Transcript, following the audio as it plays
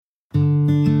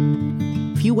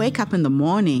If you wake up in the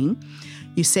morning,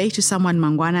 you say to someone,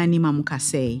 Mangwana ni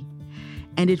mamukase,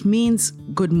 and it means,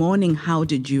 good morning, how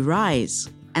did you rise?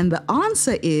 And the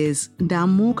answer is,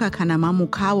 Ndamuka kana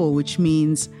mamukawo, which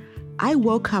means, I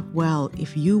woke up well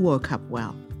if you woke up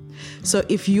well. So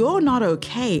if you're not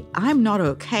okay, I'm not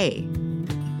okay.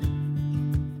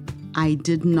 I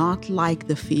did not like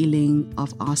the feeling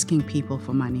of asking people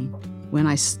for money. When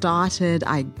I started,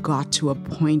 I got to a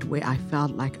point where I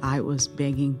felt like I was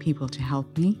begging people to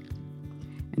help me,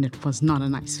 and it was not a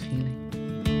nice feeling.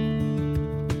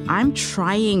 I'm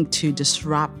trying to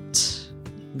disrupt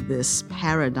this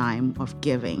paradigm of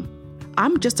giving.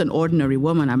 I'm just an ordinary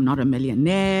woman. I'm not a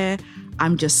millionaire.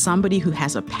 I'm just somebody who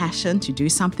has a passion to do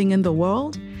something in the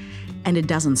world, and it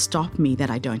doesn't stop me that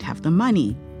I don't have the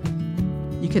money.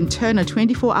 You can turn a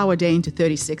 24-hour day into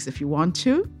 36 if you want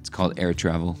to. It's called air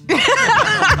travel.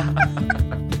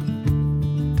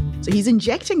 So he's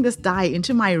injecting this dye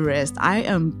into my wrist. I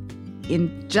am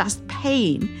in just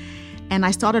pain. And I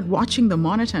started watching the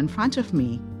monitor in front of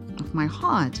me, of my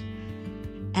heart.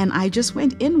 And I just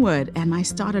went inward and I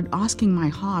started asking my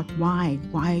heart, why?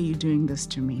 Why are you doing this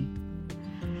to me?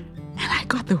 And I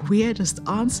got the weirdest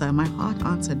answer. My heart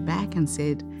answered back and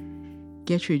said,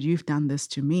 Gertrude, you've done this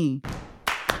to me.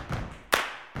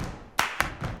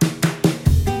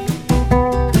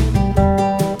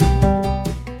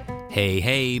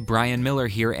 Hey, Brian Miller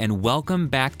here, and welcome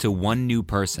back to One New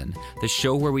Person, the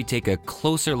show where we take a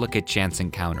closer look at chance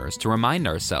encounters to remind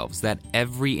ourselves that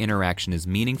every interaction is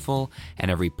meaningful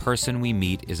and every person we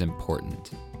meet is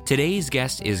important. Today's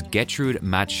guest is Gertrude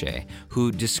Matsche,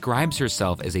 who describes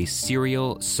herself as a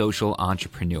serial social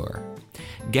entrepreneur.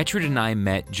 Gertrude and I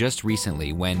met just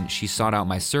recently when she sought out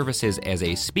my services as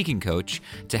a speaking coach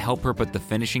to help her put the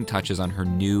finishing touches on her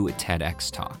new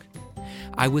TEDx talk.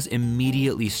 I was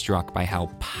immediately struck by how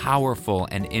powerful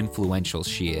and influential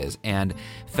she is and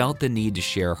felt the need to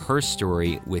share her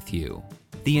story with you.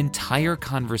 The entire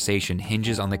conversation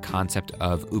hinges on the concept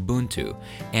of Ubuntu,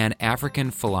 an African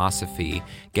philosophy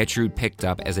Gertrude picked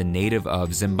up as a native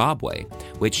of Zimbabwe,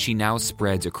 which she now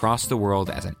spreads across the world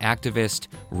as an activist,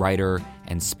 writer,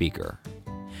 and speaker.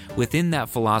 Within that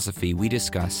philosophy, we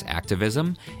discuss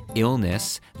activism,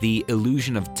 illness, the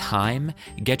illusion of time,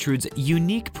 Gertrude's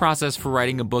unique process for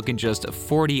writing a book in just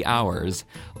 40 hours,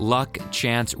 luck,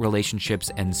 chance,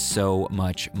 relationships, and so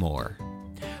much more.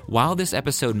 While this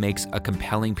episode makes a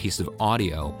compelling piece of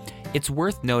audio, it's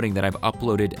worth noting that I've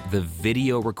uploaded the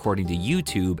video recording to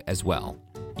YouTube as well.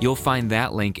 You'll find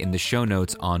that link in the show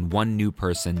notes on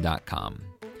onenewperson.com.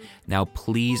 Now,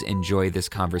 please enjoy this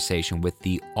conversation with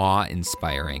the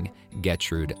awe-inspiring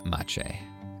Gertrude Matsche.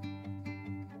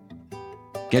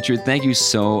 Gertrude, thank you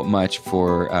so much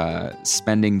for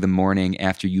spending the morning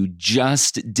after you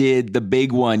just did the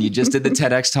big one. You just did the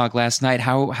TEDx talk last night.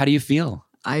 How do you feel?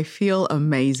 I feel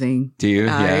amazing. Do you?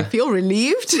 I feel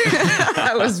relieved.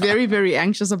 I was very, very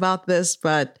anxious about this,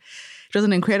 but it was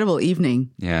an incredible evening.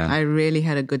 Yeah. I really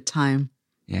had a good time.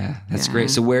 Yeah, that's great.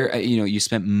 So where, you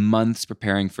spent months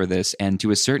preparing for this and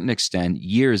to a certain extent,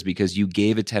 years, because you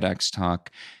gave a TEDx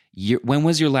talk. When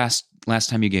was your last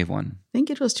time you gave one? I think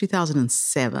it was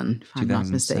 2007, if I'm not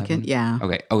mistaken. Yeah.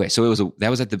 Okay. So that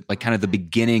was at the kind of the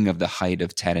beginning of the height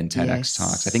of TED and TEDx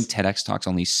talks. I think TEDx talks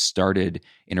only started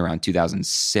in around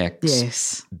 2006.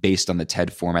 Yes. Based on the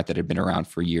TED format that had been around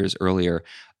for years earlier.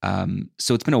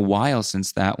 So it's been a while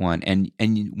since that one. And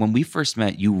when we first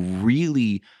met, you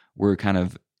really were kind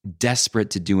of desperate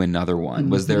to do another one.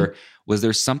 Mm-hmm. Was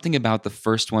there something about the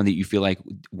first one that you feel like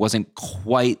wasn't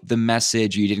quite the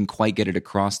message, or you didn't quite get it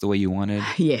across the way you wanted?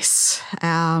 Yes.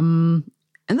 In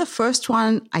the first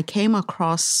one, I came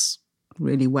across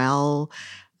really well.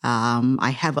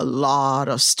 I have a lot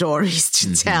of stories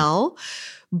to tell,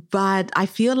 but I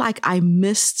feel like I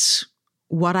missed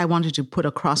what I wanted to put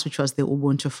across, which was the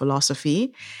Ubuntu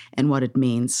philosophy and what it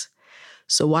means.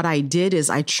 So what I did is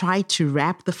I tried to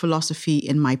wrap the philosophy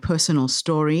in my personal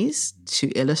stories to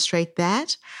illustrate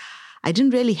that. I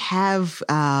didn't really have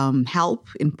help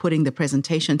in putting the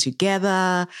presentation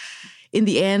together. In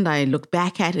the end, I looked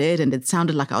back at it and it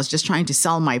sounded like I was just trying to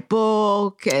sell my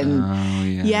book. And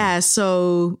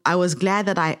so I was glad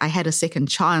that I had a second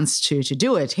chance to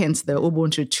do it, hence the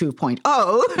Ubuntu 2.0.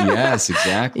 Yes,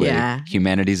 exactly.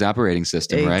 Humanity's operating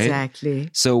system, right? Exactly.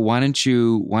 So why don't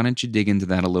you dig into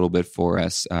that a little bit for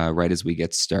us right as we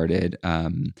get started?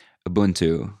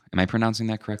 Ubuntu. Am I pronouncing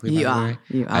that correctly? You are.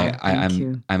 Thank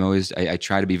you. I'm always. I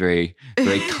try to be very,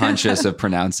 very conscious of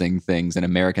pronouncing things, and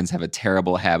Americans have a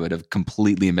terrible habit of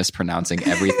completely mispronouncing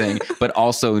everything, but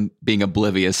also being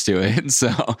oblivious to it.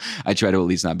 So I try to at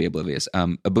least not be oblivious.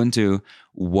 Ubuntu.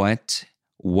 What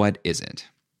is it?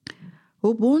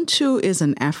 Ubuntu is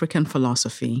an African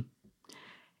philosophy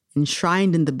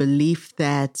enshrined in the belief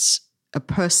that a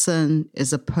person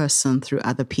is a person through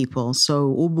other people.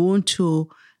 So Ubuntu,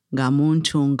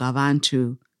 Ngamuntu,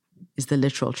 Ngabantu is the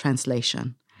literal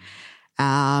translation.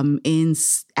 In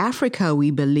Africa,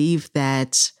 we believe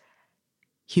that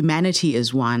humanity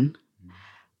is one.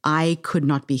 I could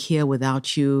not be here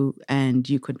without you, and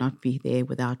you could not be there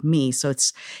without me. So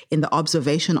it's in the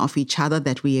observation of each other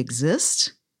that we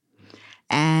exist.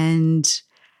 And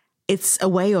it's a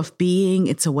way of being,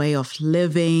 it's a way of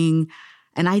living.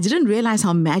 And I didn't realize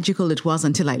how magical it was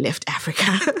until I left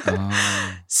Africa.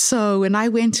 Oh. So when I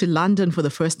went to London for the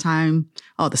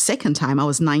second time, I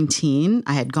was 19.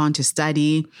 I had gone to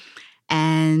study,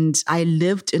 and I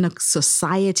lived in a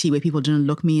society where people didn't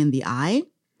look me in the eye.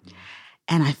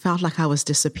 And I felt like I was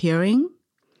disappearing.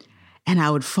 And I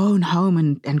would phone home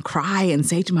and cry and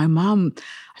say to my mom,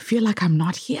 I feel like I'm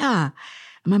not here.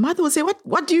 And my mother would say,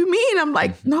 what do you mean? I'm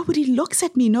like, nobody looks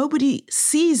at me. Nobody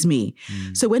sees me.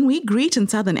 So when we greet in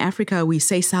Southern Africa, we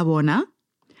say sabona,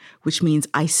 which means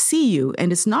I see you.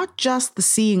 And it's not just the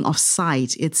seeing of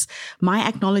sight. It's my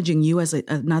acknowledging you as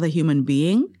another human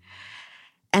being.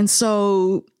 And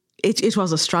so it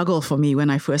was a struggle for me when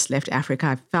I first left Africa.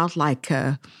 I felt like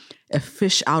a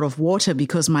fish out of water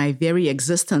because my very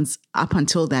existence up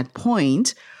until that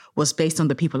point was based on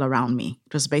the people around me.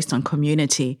 It was based on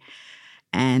community.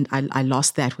 And I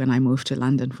lost that when I moved to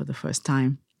London for the first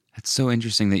time. That's so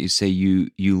interesting that you say you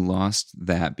lost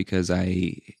that, because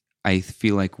I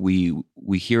feel like we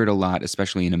hear it a lot,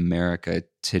 especially in America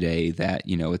today, that,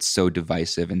 it's so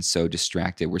divisive and so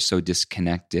distracted. We're so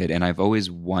disconnected. And I've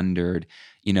always wondered,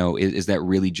 is that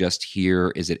really just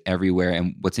here? Is it everywhere?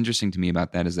 And what's interesting to me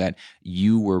about that is that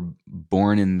you were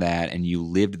born in that and you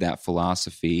lived that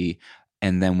philosophy.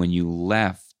 And then when you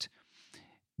left,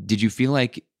 did you feel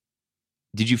like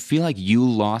you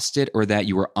lost it, or that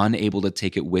you were unable to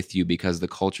take it with you because the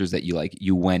cultures that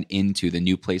you went into, the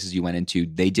new places you went into,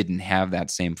 they didn't have that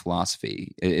same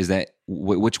philosophy? Is that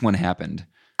which one happened?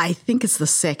 I think it's the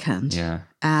second. Yeah.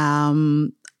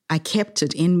 I kept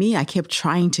it in me. I kept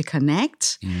trying to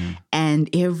connect. Yeah.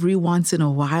 And every once in a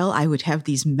while, I would have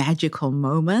these magical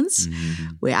moments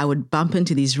where I would bump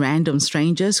into these random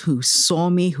strangers who saw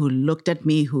me, who looked at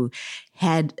me, who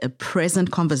had a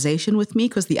present conversation with me.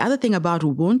 Because the other thing about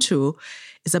Ubuntu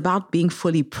is about being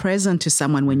fully present to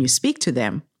someone when you speak to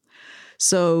them.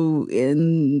 So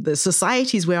in the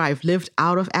societies where I've lived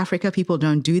out of Africa, people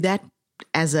don't do that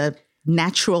as a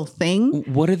natural thing.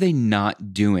 What are they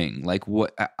not doing? Like,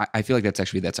 what? I feel like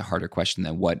that's a harder question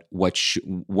than what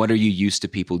are you used to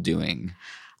people doing?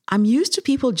 I'm used to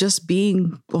people just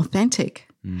being authentic.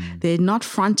 They're not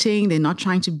fronting. They're not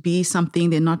trying to be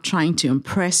something. They're not trying to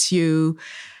impress you.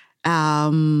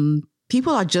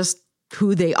 People are just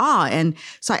who they are. And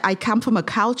so I come from a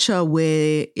culture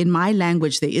where in my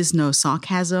language, there is no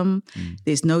sarcasm.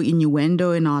 There's no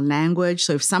innuendo in our language.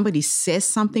 So if somebody says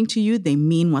something to you, they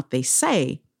mean what they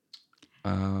say.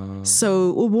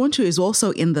 So Ubuntu is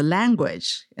also in the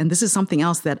language. And this is something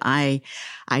else that I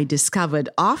discovered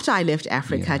after I left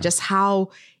Africa, just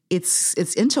how it's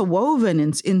interwoven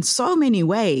in so many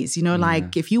ways.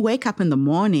 Like if you wake up in the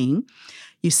morning,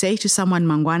 you say to someone,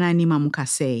 Mangwana ni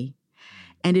mamukase.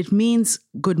 And it means,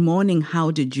 good morning,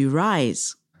 how did you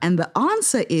rise? And the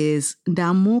answer is,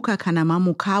 Ndamuka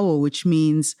kanamamukawo, which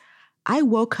means, I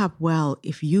woke up well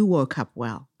if you woke up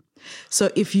well. So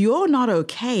if you're not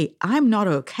okay, I'm not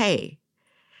okay.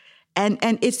 And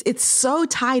it's so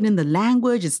tied in the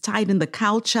language, it's tied in the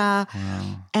culture.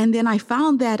 Wow. And then I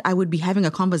found that I would be having a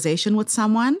conversation with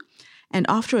someone, and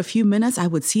after a few minutes, I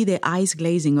would see their eyes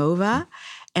glazing over.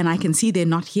 And I can see they're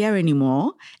not here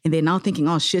anymore. And they're now thinking,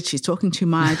 oh, shit, she's talking too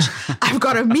much. I've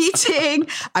got a meeting.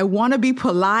 I want to be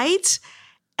polite.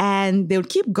 And they would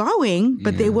keep going,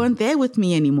 but they weren't there with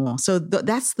me anymore. So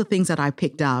that's the things that I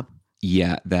picked up.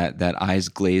 Yeah, that eyes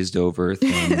glazed over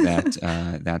thing.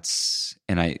 That's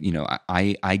and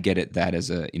I get it that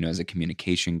as a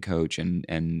communication coach,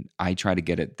 and I try to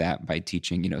get at that by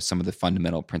teaching some of the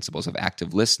fundamental principles of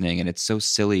active listening. And it's so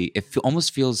silly. It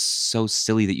almost feels so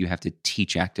silly that you have to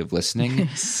teach active listening,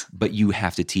 but you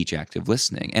have to teach active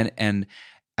listening. And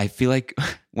I feel like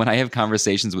when I have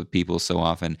conversations with people so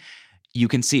often, you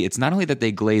can see it's not only that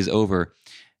they glaze over,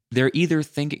 they're either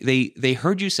thinking they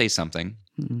heard you say something.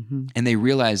 And they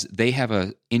realize they have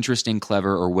a interesting,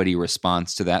 clever, or witty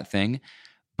response to that thing,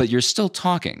 but you're still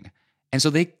talking. And so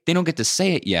they don't get to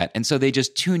say it yet. And so they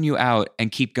just tune you out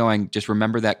and keep going, just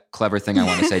remember that clever thing I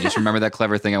want to say. Just remember that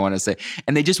clever thing I want to say.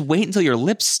 And they just wait until your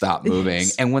lips stop moving.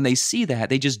 Yes. And when they see that,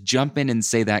 they just jump in and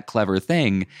say that clever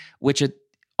thing, which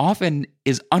often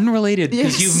is unrelated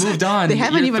because you've moved on. They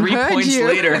haven't even 3 heard points you.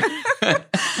 later.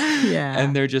 Yeah.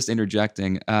 And they're just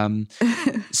interjecting.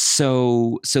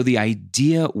 So the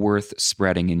idea worth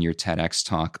spreading in your TEDx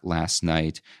talk last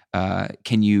night,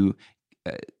 can you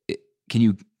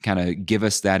kind of give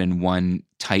us that in one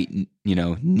tight,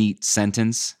 neat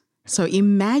sentence? So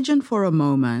imagine for a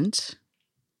moment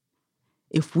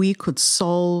if we could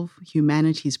solve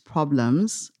humanity's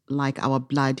problems like our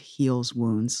blood heals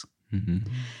wounds. Mm-hmm.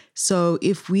 So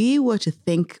if we were to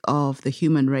think of the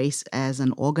human race as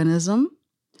an organism,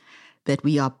 that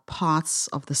we are parts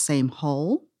of the same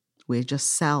whole, we're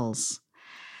just cells.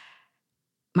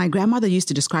 My grandmother used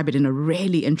to describe it in a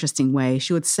really interesting way.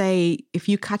 She would say, if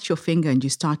you cut your finger and you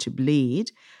start to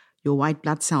bleed, your white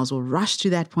blood cells will rush to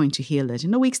that point to heal it.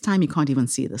 In a week's time, you can't even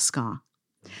see the scar.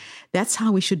 That's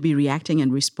how we should be reacting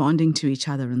and responding to each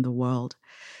other in the world.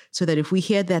 So that if we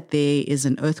hear that there is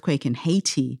an earthquake in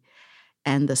Haiti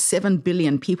and the 7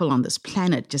 billion people on this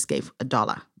planet just gave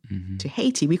 $1 to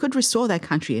Haiti, we could restore that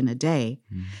country in a day.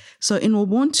 So in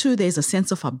Ubuntu, there's a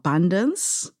sense of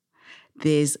abundance.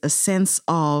 There's a sense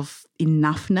of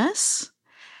enoughness.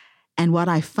 And what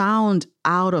I found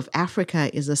out of Africa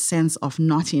is a sense of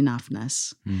not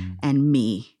enoughness and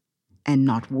me and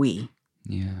not we.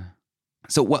 Yeah.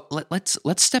 So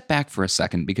let's step back for a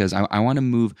second, because I want to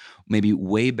move maybe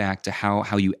way back to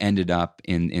how you ended up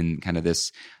in kind of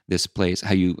this place,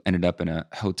 how you ended up in a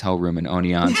hotel room in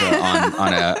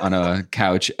Oneonta on a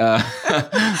couch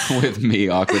with me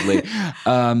awkwardly.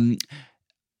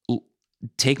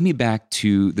 Take me back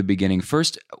to the beginning.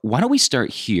 First, why don't we start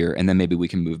here, and then maybe we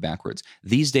can move backwards.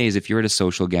 These days, if you're at a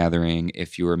social gathering,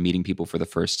 if you're meeting people for the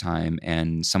first time,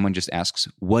 and someone just asks,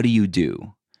 "What do you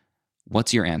do?"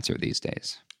 What's your answer these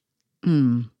days?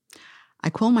 I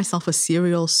call myself a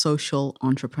serial social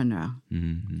entrepreneur.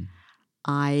 Mm-hmm.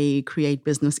 I create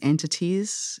business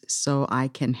entities so I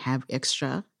can have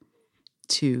extra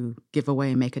to give away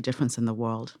and make a difference in the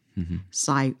world. Mm-hmm.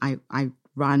 So I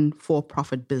run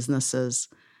for-profit businesses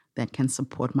that can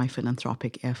support my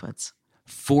philanthropic efforts.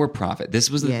 For-profit. This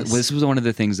was one of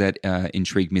the things that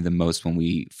intrigued me the most when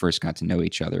we first got to know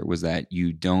each other, was that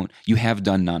you have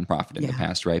done nonprofit in the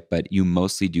past, right? But you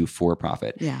mostly do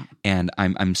for-profit. Yeah. And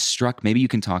I'm struck, maybe you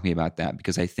can talk to me about that,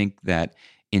 because I think that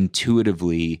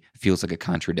intuitively feels like a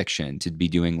contradiction to be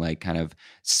doing like kind of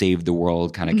save the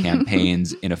world kind of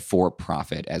campaigns in a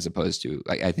for-profit, as opposed to,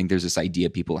 I think there's this idea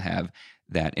people have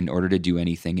that in order to do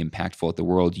anything impactful at the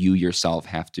world, you yourself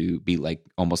have to be like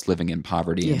almost living in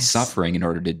poverty and suffering in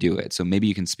order to do it. So maybe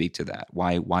you can speak to that.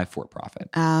 Why for-profit?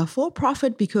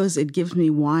 For-profit because it gives me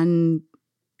one,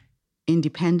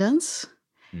 independence.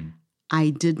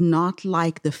 I did not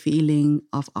like the feeling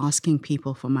of asking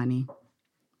people for money.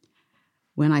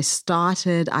 When I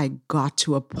started, I got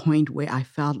to a point where I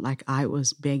felt like I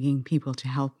was begging people to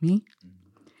help me,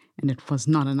 and it was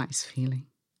not a nice feeling.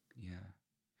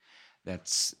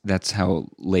 That's how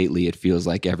lately it feels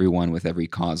like everyone with every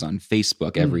cause on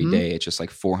Facebook every day. It's just like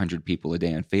 400 people a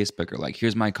day on Facebook are like,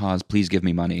 here's my cause, please give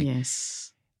me money.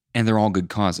 Yes. And they're all good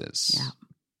causes.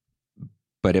 Yeah.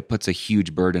 But it puts a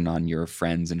huge burden on your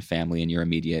friends and family and your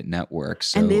immediate network.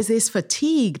 So, and there's this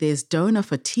fatigue, there's donor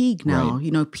fatigue now.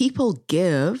 Right. People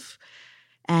give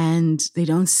and they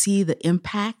don't see the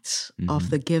impact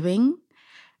of the giving.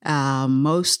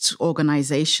 Most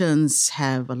organizations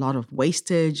have a lot of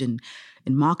wastage in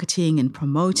marketing and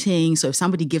promoting. So if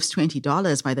somebody gives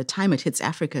 $20, by the time it hits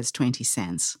Africa, it's 20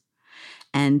 cents.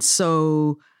 And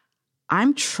so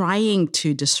I'm trying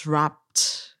to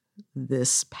disrupt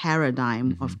this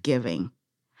paradigm of giving.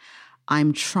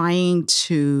 I'm trying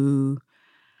to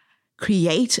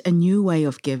create a new way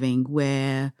of giving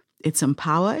where it's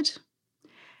empowered.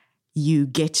 You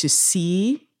get to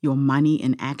see your money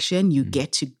in action. You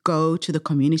get to go to the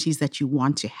communities that you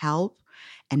want to help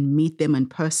and meet them in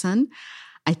person.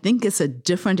 I think it's a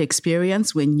different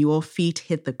experience when your feet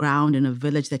hit the ground in a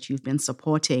village that you've been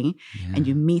supporting and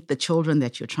you meet the children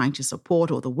that you're trying to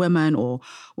support, or the women, or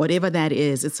whatever that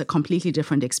is. It's a completely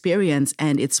different experience,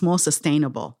 and it's more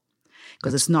sustainable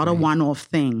because it's not a one-off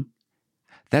thing.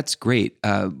 That's great.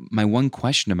 My one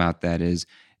question about that is,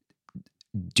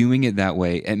 doing it that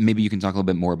way, and maybe you can talk a little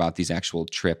bit more about these actual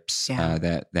trips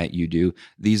that you do.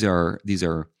 These are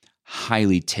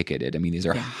highly ticketed. I mean, these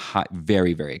are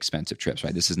very, very expensive trips,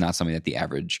 right? This is not something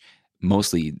that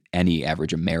mostly any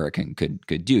average American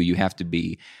could do. You have to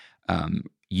be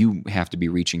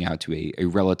reaching out to a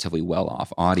relatively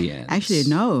well-off audience. Actually,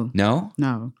 no. No?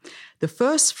 No. The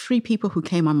first 3 people who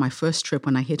came on my first trip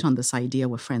when I hit on this idea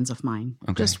were friends of mine.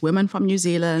 Okay. Just women from New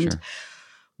Zealand. Sure.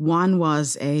 One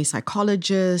was a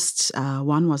psychologist,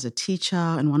 one was a teacher,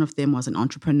 and one of them was an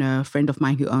entrepreneur, a friend of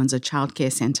mine who owns a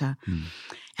childcare center.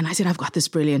 And I said, I've got this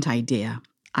brilliant idea.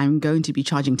 I'm going to be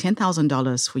charging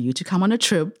 $10,000 for you to come on a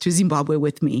trip to Zimbabwe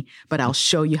with me, but I'll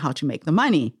show you how to make the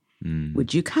money.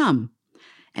 Would you come?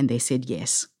 And they said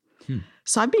yes.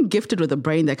 So I've been gifted with a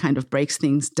brain that kind of breaks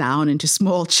things down into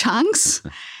small chunks.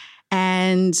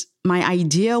 And my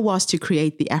idea was to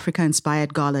create the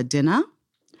Africa-inspired gala dinner.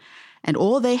 And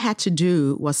all they had to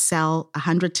do was sell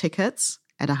 100 tickets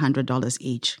at $100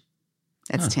 each.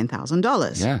 That's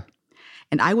 $10,000. Yeah.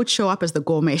 And I would show up as the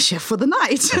gourmet chef for the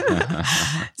night.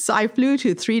 So I flew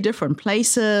to 3 different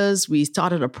places. We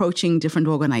started approaching different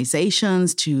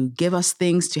organizations to give us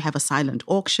things, to have a silent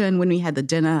auction when we had the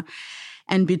dinner.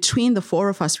 And between the 4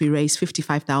 of us, we raised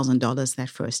 $55,000 that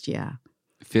first year.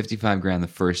 $55,000 the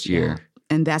first year. Yeah.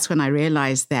 And that's when I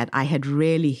realized that I had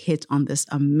really hit on this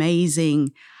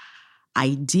amazing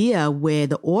idea where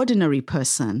the ordinary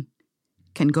person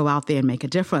can go out there and make a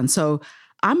difference. So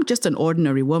I'm just an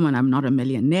ordinary woman. I'm not a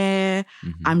millionaire.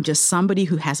 I'm just somebody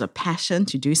who has a passion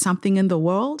to do something in the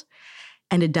world.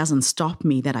 And it doesn't stop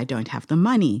me that I don't have the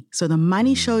money. So the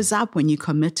money shows up when you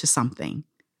commit to something.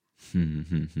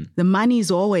 The money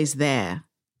is always there.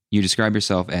 You describe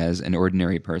yourself as an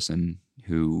ordinary person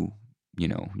who, you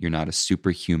know, you're not a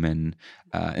superhuman.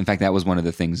 In fact, that was one of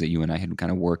the things that you and I had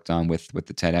kind of worked on with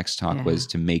the TEDx talk, was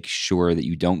to make sure that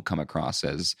you don't come across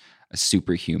as a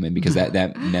superhuman, because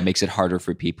that makes it harder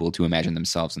for people to imagine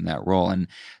themselves in that role. And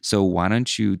so why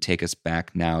don't you take us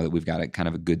back now that we've got a kind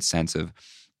of a good sense of,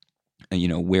 you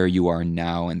know, where you are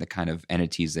now and the kind of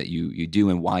entities that you do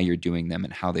and why you're doing them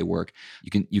and how they work.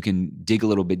 You can dig a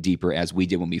little bit deeper as we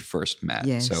did when we first met.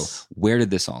 Yes. So where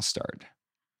did this all start?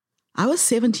 I was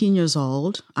 17 years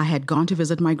old. I had gone to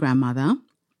visit my grandmother,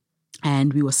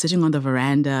 and we were sitting on the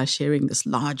veranda sharing this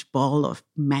large bowl of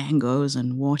mangoes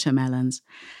and watermelons.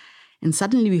 And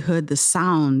suddenly we heard the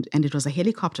sound, and it was a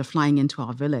helicopter flying into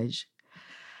our village.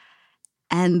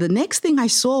 And the next thing I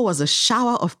saw was a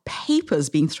shower of papers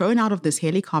being thrown out of this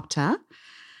helicopter.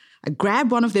 I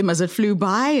grabbed one of them as it flew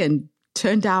by, and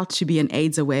turned out to be an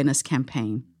AIDS awareness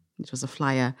campaign. It was a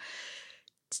flyer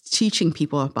teaching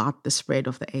people about the spread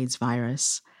of the AIDS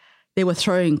virus. They were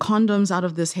throwing condoms out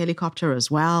of this helicopter as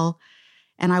well.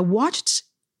 And I watched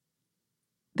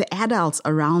the adults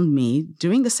around me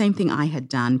doing the same thing I had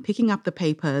done, picking up the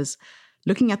papers,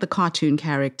 looking at the cartoon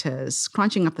characters,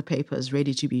 crunching up the papers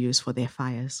ready to be used for their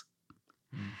fires.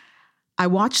 I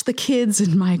watched the kids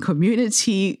in my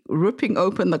community ripping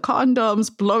open the condoms,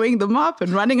 blowing them up,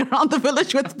 and running around the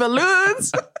village with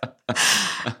balloons.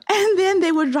 And then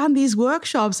they would run these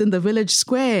workshops in the village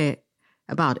square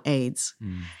about AIDS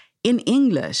in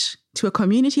English to a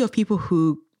community of people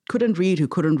who couldn't read, who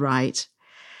couldn't write.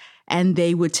 And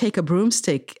they would take a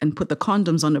broomstick and put the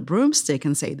condoms on a broomstick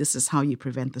and say, this is how you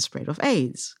prevent the spread of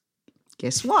AIDS.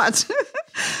 Guess what?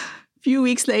 A few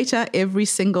weeks later, every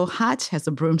single hut has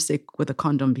a broomstick with a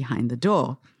condom behind the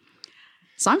door.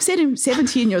 So I'm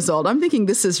 17 years old. I'm thinking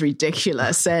this is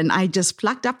ridiculous. And I just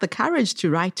plucked up the courage to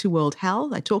write to World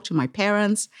Health. I talked to my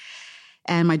parents,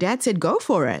 and my dad said, go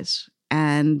for it.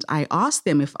 And I asked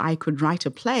them if I could write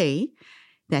a play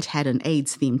that had an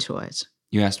AIDS theme to it.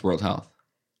 You asked World Health?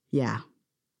 Yeah.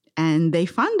 And they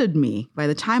funded me. By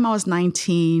the time I was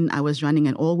 19, I was running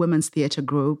an all-women's theater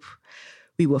group.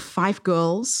 We were 5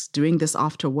 girls doing this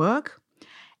after work.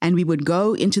 And we would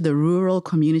go into the rural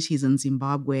communities in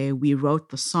Zimbabwe. We wrote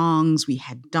the songs, we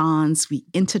had dance, we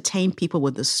entertained people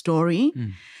with the story,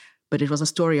 but it was a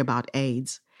story about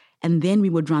AIDS. And then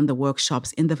we would run the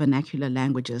workshops in the vernacular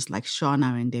languages like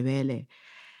Shona and Ndebele,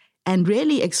 and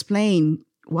really explain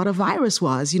what a virus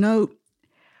was. You know,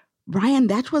 Brian,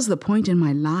 that was the point in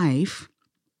my life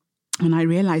when I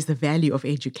realized the value of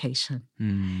education.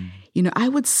 You know, I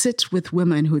would sit with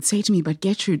women who would say to me, but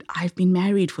Gertrude, I've been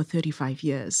married for 35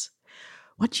 years.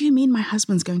 What do you mean my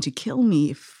husband's going to kill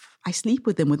me if I sleep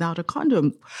with him without a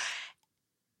condom?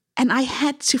 And I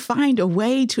had to find a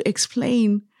way to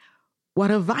explain what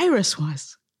a virus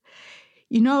was.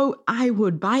 You know, I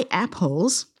would buy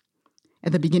apples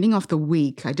at the beginning of the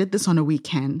week. I did this on a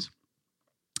weekend,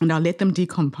 and I'll let them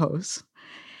decompose.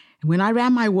 And when I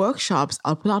ran my workshops,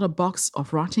 I'll pull out a box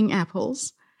of rotting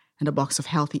apples and a box of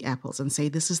healthy apples and say,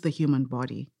 this is the human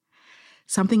body.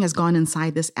 Something has gone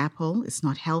inside this apple. It's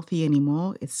not healthy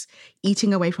anymore. It's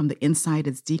eating away from the inside.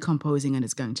 It's decomposing and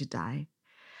it's going to die.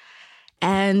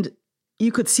 And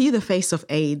you could see the face of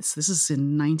AIDS. This is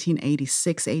in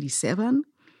 1986, 87.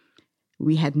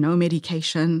 We had no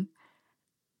medication.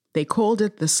 They called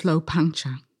it the slow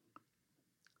puncture.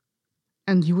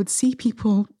 And you would see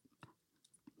people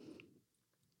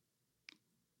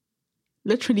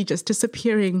literally just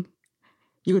disappearing.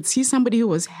 You would see somebody who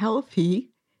was healthy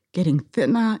getting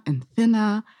thinner and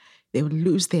thinner. They would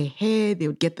lose their hair. They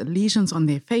would get the lesions on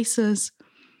their faces.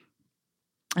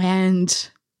 And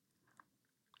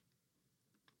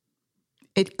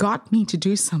it got me to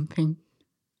do something.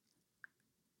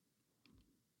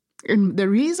 And the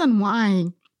reason why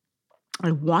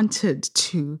I wanted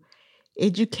to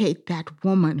educate that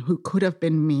woman who could have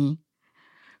been me,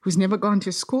 who's never gone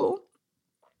to school,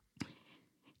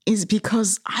 is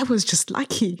because I was just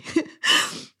lucky.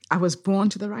 I was born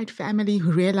to the right family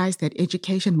who realized that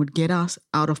education would get us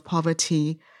out of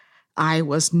poverty. I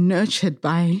was nurtured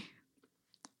by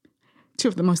two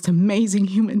of the most amazing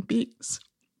human beings.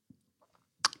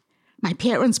 My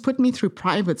parents put me through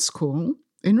private school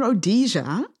in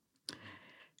Rhodesia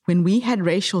when we had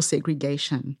racial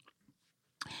segregation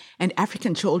and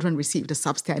African children received a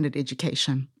substandard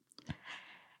education.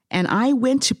 And I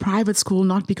went to private school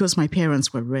not because my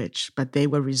parents were rich, but they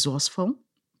were resourceful.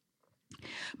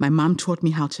 My mom taught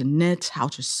me how to knit, how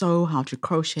to sew, how to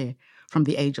crochet from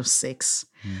the age of 6.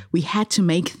 We had to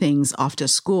make things after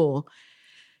school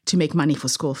to make money for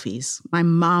school fees. My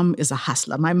mom is a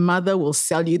hustler. My mother will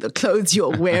sell you the clothes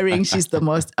you're wearing. She's the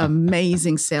most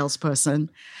amazing salesperson.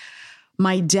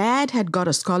 My dad had got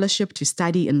a scholarship to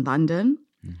study in London,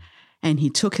 and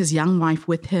he took his young wife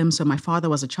with him. So my father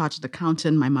was a chartered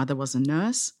accountant. My mother was a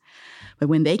nurse. But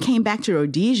when they came back to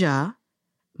Rhodesia,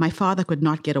 my father could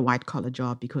not get a white-collar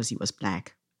job because he was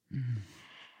Black.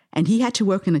 And he had to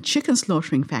work in a chicken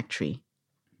slaughtering factory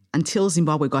until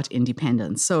Zimbabwe got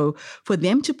independence. So for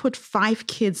them to put 5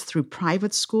 kids through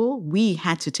private school, we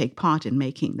had to take part in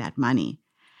making that money.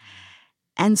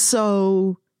 And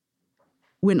so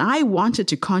when I wanted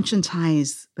to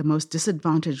conscientize the most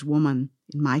disadvantaged woman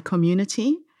in my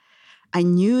community, I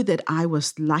knew that I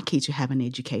was lucky to have an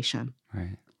education.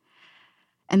 Right.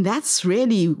 And that's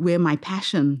really where my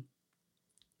passion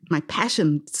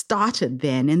started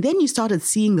then. And then you started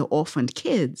seeing the orphaned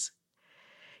kids.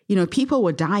 You know, people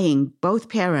were dying, both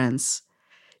parents.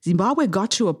 Zimbabwe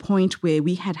got to a point where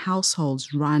we had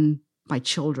households run by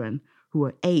children who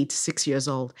were 8, 6 years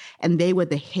old, and they were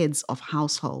the heads of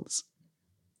households.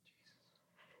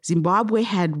 Zimbabwe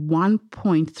had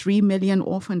 1.3 million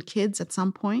orphaned kids at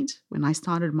some point when I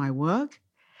started my work.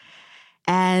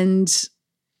 And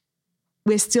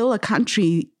we're still a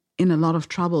country in a lot of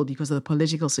trouble because of the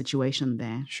political situation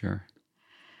there. Sure.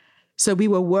 So we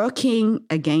were working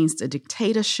against a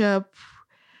dictatorship.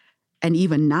 And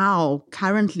even now,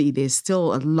 currently, there's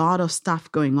still a lot of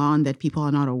stuff going on that people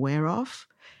are not aware of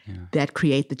that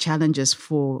create the challenges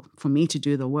for me to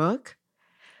do the work.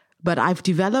 But I've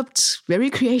developed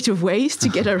very creative ways to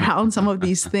get around some of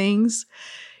these things.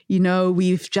 You know,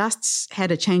 we've just had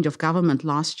a change of government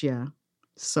last year.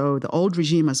 So the old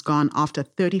regime has gone after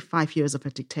 35 years of a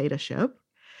dictatorship.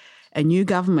 A new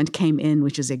government came in,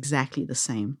 which is exactly the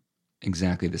same.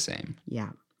 Exactly the same. Yeah.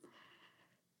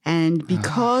 And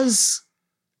because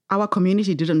our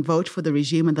community didn't vote for the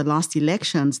regime in the last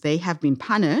elections, they have been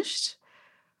punished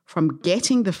from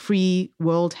getting the free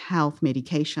World Health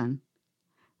medication,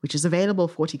 which is available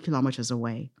 40 kilometers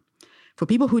away. For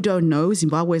people who don't know,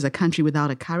 Zimbabwe is a country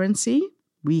without a currency.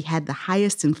 We had the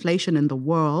highest inflation in the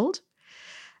world.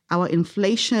 Our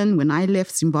inflation, when I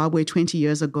left Zimbabwe 20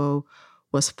 years ago,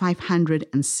 was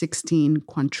 516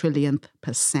 quadrillionth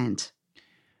percent.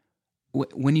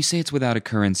 When you say it's without a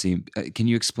currency, can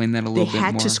you explain that a little bit more? They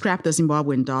had to scrap the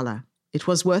Zimbabwean dollar. It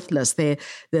was worthless. The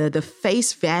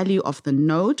face value of the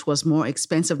note was more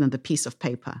expensive than the piece of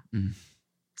paper.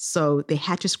 So they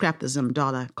had to scrap the Zim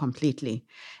dollar completely.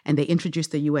 And they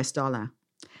introduced the US dollar.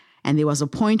 And there was a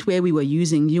point where we were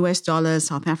using US dollars,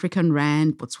 South African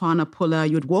rand, Botswana pula.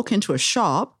 You would walk into a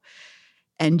shop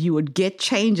and you would get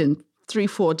change in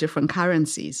 3-4 different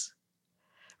currencies.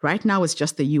 Right now it's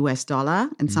just the US dollar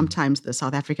and sometimes the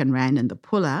South African rand and the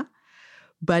pula.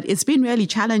 But it's been really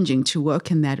challenging to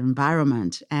work in that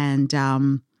environment. And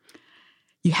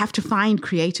you have to find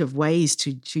creative ways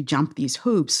to jump these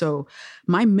hoops. So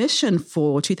my mission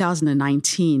for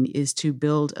 2019 is to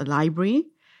build a library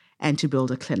and to build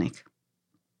a clinic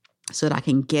so that I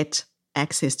can get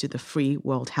access to the free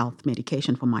World Health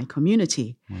medication for my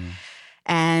community.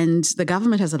 And the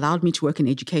government has allowed me to work in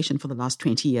education for the last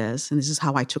 20 years. And this is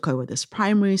how I took over this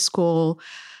primary school.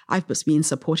 I've been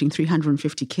supporting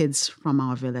 350 kids from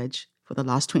our village for the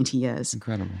last 20 years.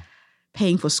 Incredible.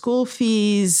 Paying for school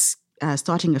fees,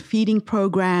 starting a feeding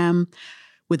program.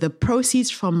 With the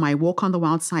proceeds from my Walk on the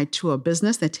Wild Side tour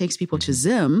business that takes people to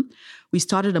Zim, we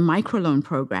started a microloan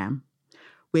program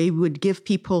We would give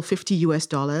people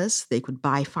 $50. They could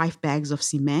buy 5 bags of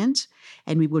cement,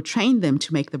 and we would train them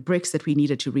to make the bricks that we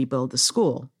needed to rebuild the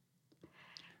school.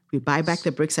 We'd buy back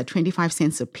the bricks at 25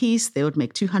 cents a piece. They would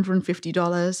make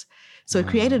 $250. So it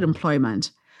created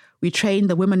employment. We trained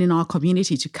the women in our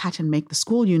community to cut and make the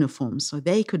school uniforms so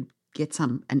they could get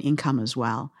an income as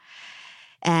well.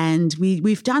 And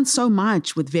we've done so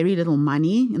much with very little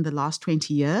money in the last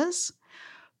 20 years,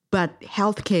 but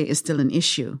healthcare is still an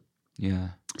issue. Yeah.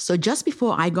 So just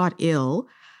before I got ill,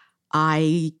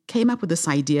 I came up with this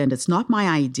idea, and it's not my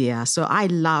idea. So I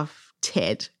love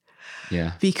TED.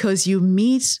 Yeah. Because you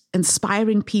meet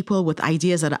inspiring people with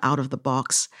ideas that are out of the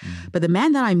box. But the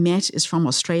man that I met is from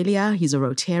Australia. He's a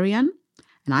Rotarian,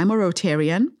 and I'm a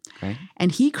Rotarian. Okay.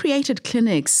 And he created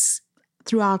clinics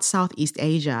throughout Southeast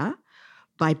Asia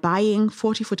by buying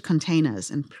 40-foot containers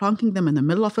and plonking them in the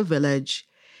middle of a village.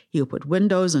 He'll put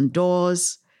windows and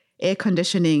doors, air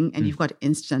conditioning, and you've got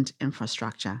instant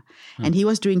infrastructure. And he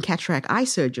was doing cataract eye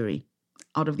surgery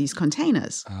out of these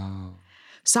containers. Oh.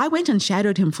 So I went and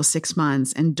shadowed him for 6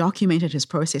 months and documented his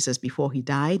processes before he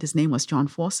died. His name was John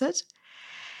Fawcett.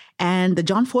 And the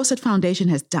John Fawcett Foundation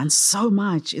has done so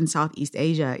much in Southeast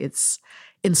Asia. It's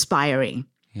inspiring.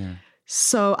 Yeah.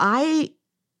 So I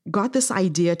got this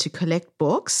idea to collect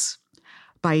books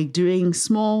by doing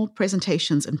small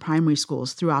presentations in primary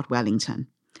schools throughout Wellington.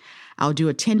 I'll do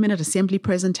a 10-minute assembly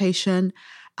presentation.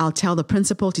 I'll tell the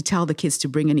principal to tell the kids to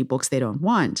bring any books they don't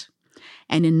want.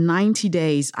 And in 90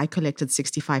 days, I collected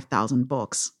 65,000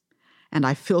 books, and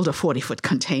I filled a 40-foot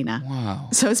container. Wow.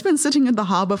 So it's been sitting in the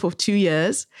harbor for 2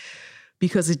 years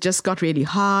because it just got really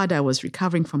hard. I was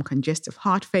recovering from congestive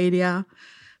heart failure.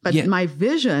 But my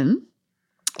vision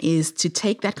is to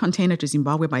take that container to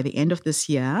Zimbabwe by the end of this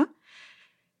year.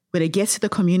 When it gets to the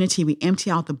community, we empty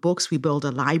out the books, we build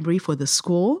a library for the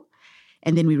school,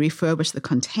 and then we refurbish the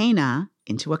container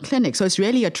into a clinic. So it's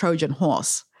really a Trojan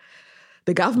horse.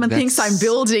 The government thinks I'm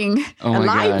building a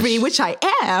library, which I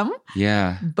am.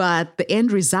 Yeah. But the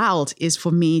end result is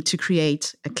for me to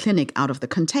create a clinic out of the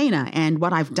container. And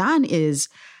what I've done is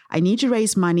I need to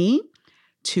raise money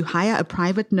to hire a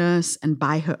private nurse and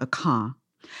buy her a car.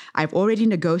 I've already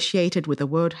negotiated with the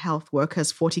World Health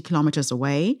Workers 40 kilometers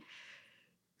away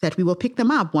that we will pick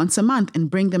them up once a month and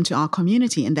bring them to our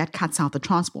community, and that cuts out the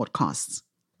transport costs.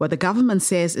 What the government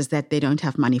says is that they don't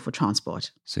have money for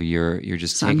transport. So you're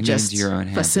just taking it into your own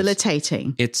hands.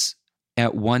 Facilitating. It's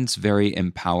at once very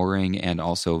empowering and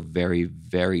also very,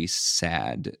 very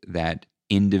sad that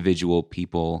individual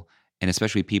people, and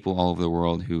especially people all over the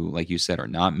world who, like you said, are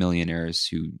not millionaires,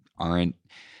 who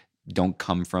don't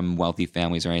come from wealthy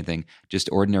families or anything, just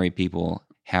ordinary people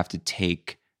have to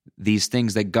take these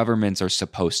things that governments are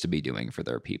supposed to be doing for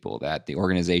their people, that the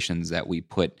organizations that we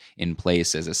put in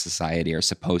place as a society are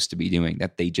supposed to be doing,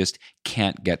 that they just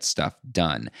can't get stuff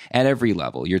done at every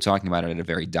level. You're talking about it at a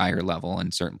very dire level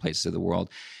in certain places of the world.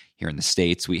 Here in the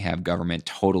States, we have government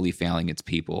totally failing its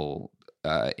people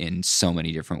in so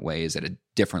many different ways at a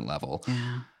different level.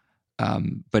 Yeah.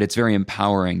 But it's very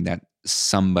empowering that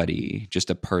somebody, just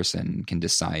a person, can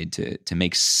decide to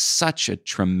make such a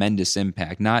tremendous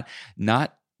impact. Not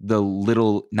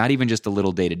even just the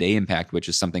little day-to-day impact, which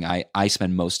is something I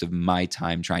spend most of my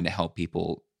time trying to help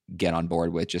people get on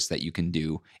board with, just that you can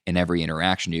do in every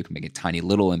interaction. You can make a tiny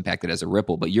little impact that has a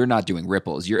ripple, but you're not doing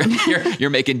ripples. You're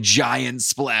making giant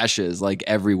splashes like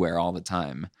everywhere all the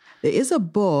time. There is a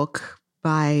book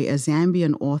by a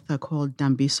Zambian author called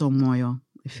Dambiso Moyo.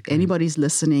 If anybody's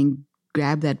listening,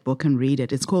 grab that book and read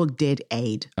it. It's called Dead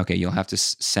Aid. Okay, you'll have to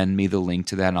send me the link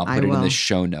to that, and I'll put it in the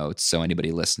show notes so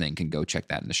anybody listening can go check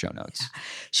that in the show notes. Yeah.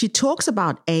 She talks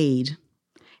about aid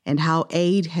and how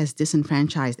aid has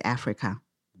disenfranchised Africa.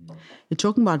 You're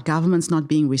talking about governments not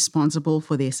being responsible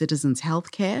for their citizens'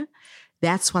 health care.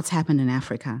 That's what's happened in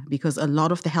Africa, because a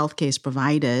lot of the health care is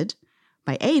provided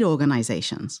by aid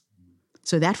organizations.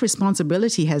 So that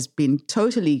responsibility has been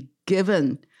totally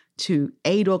given to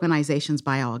aid organizations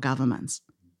by our governments,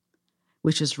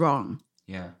 which is wrong.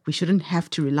 Yeah. We shouldn't have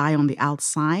to rely on the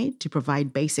outside to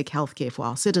provide basic healthcare for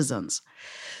our citizens.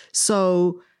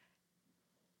 So,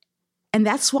 and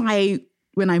that's why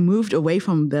when I moved away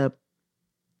from the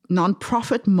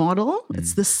nonprofit model,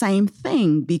 it's the same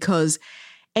thing, because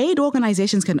aid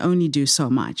organizations can only do so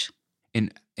much.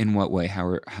 In what way?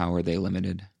 How are they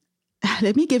limited?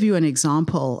 Let me give you an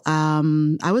example.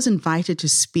 I was invited to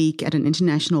speak at an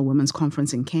international women's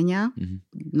conference in Kenya,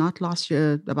 not last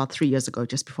year, about 3 years ago,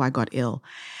 just before I got ill.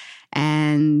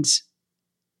 And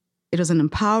it was an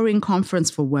empowering conference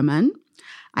for women.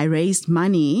 I raised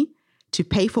money to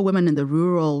pay for women in the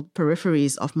rural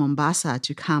peripheries of Mombasa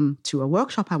to come to a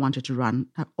workshop I wanted to run,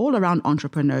 all around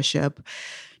entrepreneurship,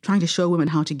 trying to show women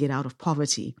how to get out of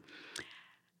poverty.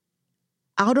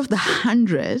 Out of the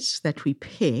 100 that we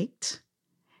picked,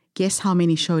 guess how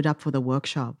many showed up for the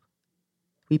workshop?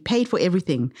 We paid for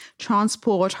everything,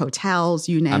 transport, hotels,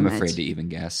 you name it. I'm afraid to even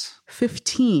guess.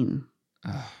 15.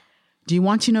 Do you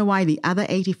want to know why the other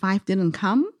 85 didn't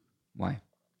come? Why?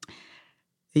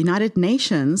 The United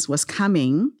Nations was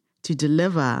coming to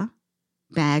deliver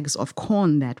bags of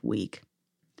corn that week.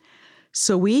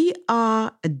 So we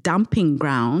are a dumping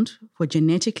ground for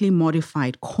genetically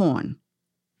modified corn.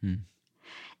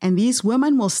 And these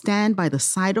women will stand by the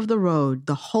side of the road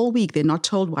the whole week. They're not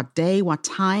told what day, what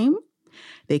time.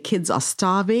 Their kids are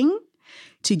starving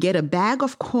to get a bag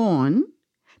of corn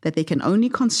that they can only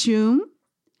consume,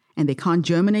 and they can't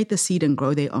germinate the seed and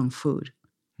grow their own food.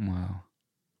 Wow.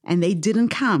 And they didn't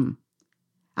come.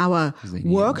 Our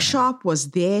workshop was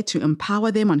there to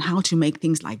empower them on how to make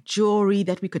things like jewelry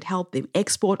that we could help them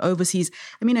export overseas.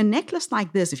 I mean, a necklace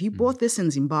like this, if you bought this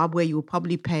in Zimbabwe, you will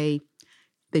probably pay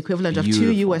the equivalent of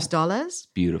 $2.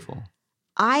 Beautiful.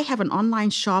 I have an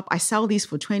online shop. I sell these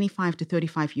for $25 to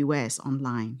 $35 US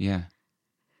online. Yeah.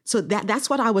 So that's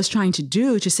what I was trying to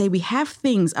do, to say we have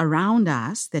things around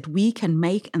us that we can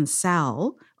make and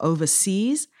sell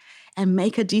overseas and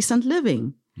make a decent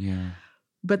living. Yeah.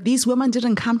 But these women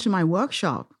didn't come to my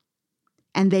workshop,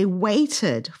 and they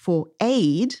waited for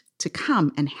aid to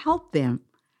come and help them.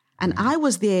 And I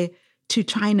was there to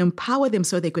try and empower them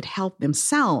so they could help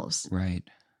themselves. Right.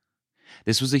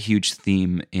 This was a huge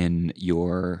theme in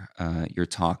your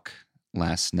talk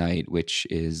last night, which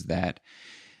is that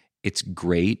it's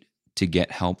great to get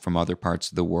help from other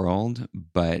parts of the world,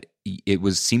 but it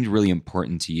seemed really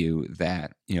important to you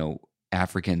that,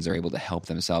 Africans are able to help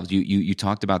themselves. You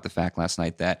talked about the fact last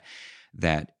night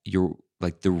that you're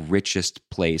like the richest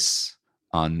place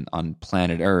on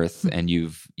planet Earth, and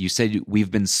you said we've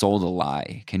been sold a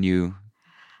lie. Can you?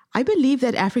 I believe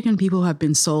that African people have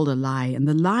been sold a lie, and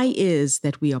the lie is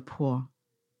that we are poor.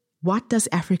 What does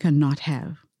Africa not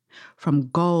have? From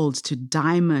gold to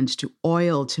diamond to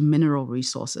oil to mineral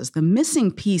resources. The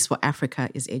missing piece for Africa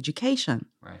is education.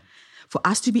 Right. For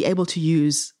us to be able to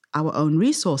use our own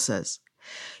resources.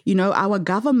 Our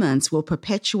governments will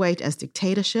perpetuate as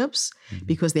dictatorships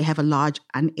because they have a large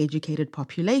uneducated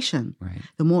population. Right.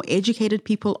 The more educated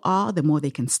people are, the more they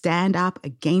can stand up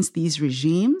against these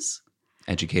regimes.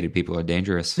 Educated people are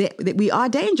dangerous. We are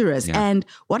dangerous. Yeah. And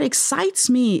what excites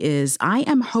me is I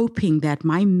am hoping that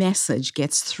my message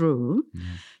gets through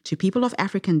to people of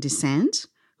African descent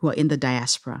who are in the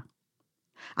diaspora.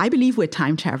 I believe we're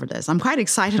time travelers. I'm quite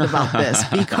excited about this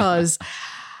because,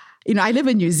 I live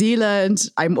in New Zealand.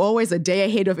 I'm always a day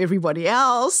ahead of everybody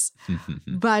else.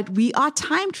 But we are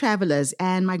time travelers.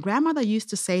 And my grandmother used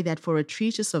to say that for a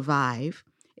tree to survive,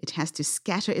 it has to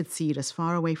scatter its seed as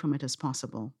far away from it as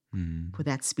possible for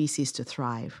that species to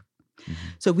thrive.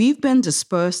 So we've been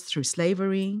dispersed through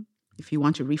slavery. If you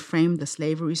want to reframe the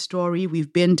slavery story,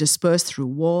 we've been dispersed through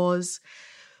wars,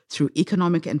 through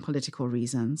economic and political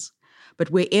reasons.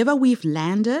 But wherever we've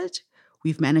landed,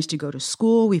 we've managed to go to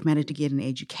school. We've managed to get an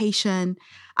education.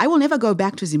 I will never go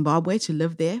back to Zimbabwe to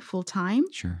live there full time.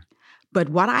 Sure. But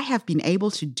what I have been able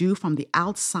to do from the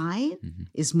outside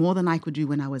is more than I could do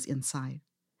when I was inside.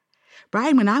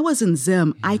 Brian, when I was in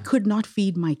Zim, I could not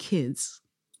feed my kids.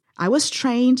 I was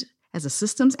trained as a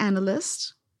systems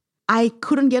analyst. I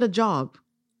couldn't get a job.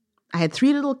 I had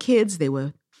 3 little kids. They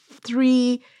were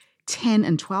 3, 10,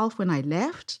 and 12 when I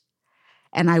left.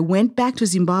 And I went back to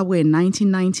Zimbabwe in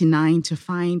 1999 to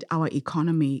find our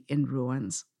economy in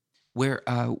ruins. Where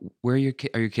are your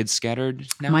kids scattered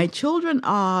now? My children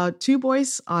are 2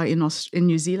 boys are in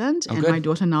New Zealand, and good. my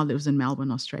daughter now lives in Melbourne,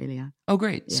 Australia. Oh,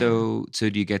 great! Yeah. So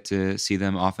do you get to see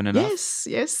them often enough?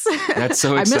 Yes. That's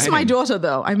so I exciting. miss my daughter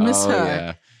though. I miss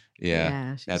her.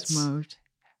 Yeah. She's moved.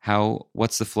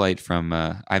 What's the flight from,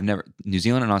 New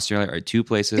Zealand and Australia are 2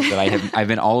 places that I've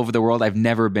been all over the world. I've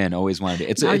never been, always wanted to.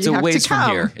 It's a ways from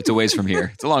here. It's a ways from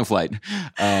here. It's a long flight.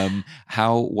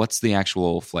 What's the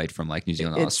actual flight from like New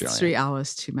Zealand to Australia? It's 3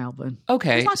 hours to Melbourne.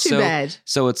 Okay. It's not too bad.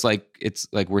 So it's like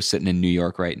we're sitting in New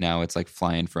York right now. It's like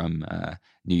flying from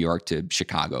New York to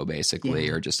Chicago, basically,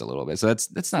 or just a little bit. So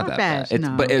that's not that bad.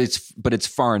 No. But it's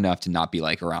far enough to not be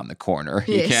like around the corner.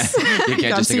 Yes. You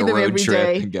can't just take a road trip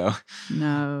day. and go.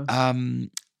 No.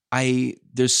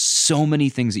 There's so many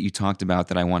things that you talked about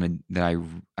that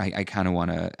I kind of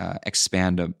want to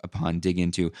expand upon, dig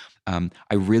into.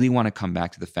 I really want to come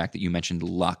back to the fact that you mentioned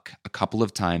luck a couple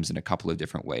of times in a couple of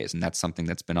different ways, and that's something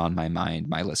that's been on my mind.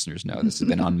 My listeners know this has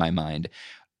been on my mind.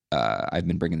 I've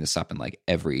been bringing this up in like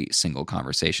every single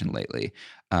conversation lately.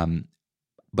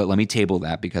 But let me table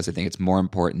that because I think it's more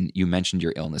important. You mentioned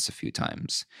your illness a few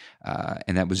times,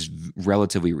 and that was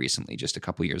relatively recently, just a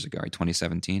couple years ago, right?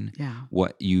 2017. Yeah.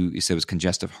 What you said was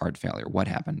congestive heart failure. What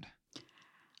happened?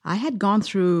 I had gone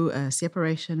through a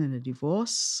separation and a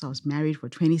divorce. I was married for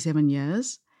 27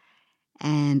 years,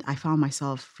 and I found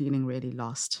myself feeling really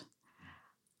lost.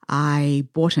 I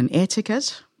bought an air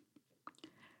ticket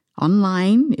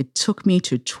online. It took me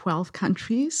to 12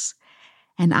 countries.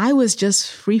 And I was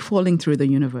just free falling through the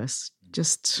universe,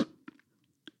 just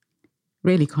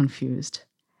really confused.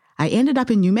 I ended up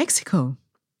in New Mexico.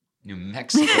 New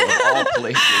Mexico, of all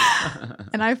places.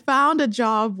 And I found a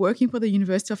job working for the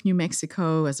University of New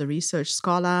Mexico as a research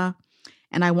scholar.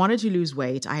 And I wanted to lose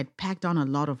weight. I had packed on a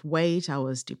lot of weight. I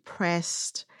was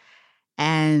depressed.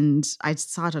 And I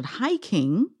started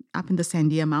hiking up in the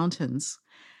Sandia Mountains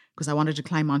because I wanted to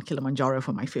climb Mount Kilimanjaro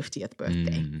for my 50th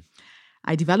birthday.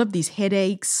 I developed these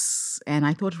headaches, and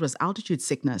I thought it was altitude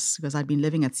sickness because I'd been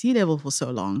living at sea level for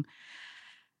so long.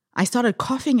 I started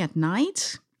coughing at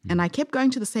night, and I kept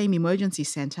going to the same emergency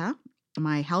center.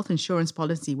 My health insurance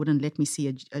policy wouldn't let me see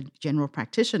a general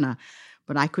practitioner,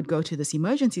 but I could go to this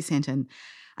emergency center, and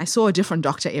I saw a different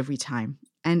doctor every time.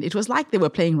 And it was like they were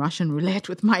playing Russian roulette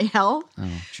with my health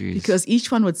because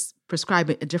each one would prescribe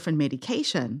a different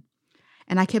medication.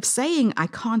 And I kept saying, I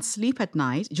can't sleep at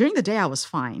night. During the day, I was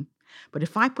fine. But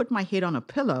if I put my head on a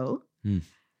pillow,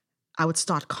 I would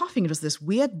start coughing. It was this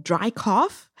weird dry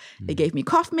cough. They gave me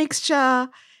cough mixture.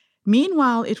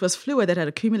 Meanwhile, it was fluid that had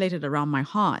accumulated around my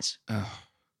heart.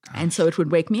 And so it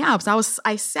would wake me up. So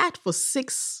I sat for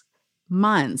 6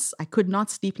 months. I could not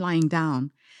sleep lying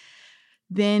down.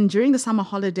 Then during the summer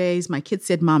holidays, my kids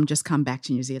said, Mom, just come back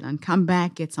to New Zealand. Come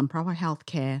back, get some proper health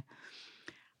care.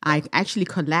 I actually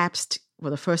collapsed for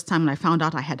the first time when I found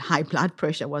out I had high blood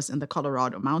pressure was in the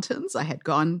Colorado mountains. I had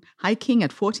gone hiking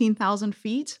at 14,000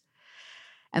 feet.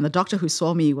 And the doctor who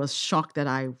saw me was shocked that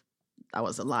I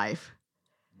was alive.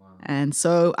 Wow. And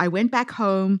so I went back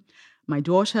home. My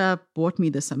daughter bought me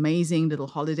this amazing little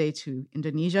holiday to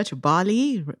Indonesia, to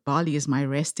Bali. Bali is my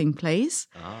resting place.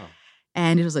 Oh.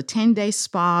 And it was a 10-day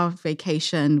spa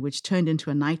vacation, which turned into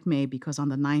a nightmare because on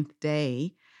the 9th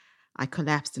day, I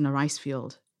collapsed in a rice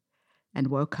field and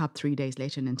woke up 3 days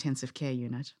later in an intensive care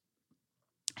unit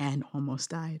and almost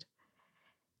died.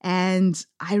 And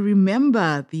I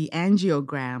remember the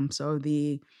angiogram. So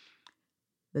the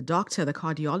doctor, the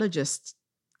cardiologist,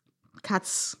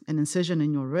 cuts an incision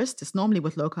in your wrist. It's normally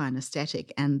with local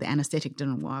anesthetic, and the anesthetic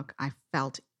didn't work. I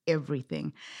felt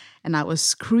everything. And I was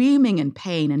screaming in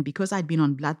pain. And because I'd been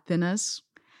on blood thinners,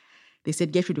 they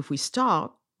said, Gertrude, if we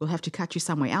stop, we'll have to cut you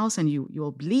somewhere else and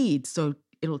you'll bleed. So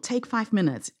it'll take 5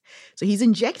 minutes. So he's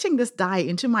injecting this dye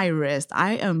into my wrist.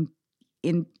 I am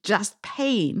in just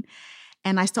pain.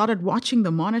 And I started watching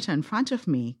the monitor in front of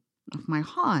me, of my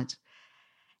heart.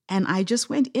 And I just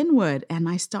went inward and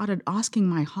I started asking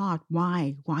my heart,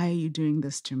 why? Why are you doing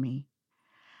this to me?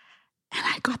 And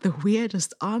I got the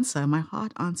weirdest answer. My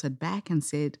heart answered back and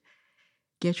said,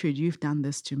 Gertrude, you've done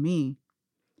this to me.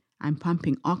 I'm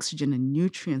pumping oxygen and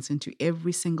nutrients into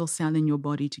every single cell in your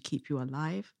body to keep you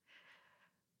alive.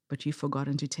 But you've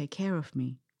forgotten to take care of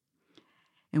me.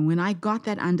 And when I got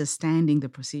that understanding, the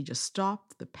procedure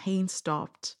stopped, the pain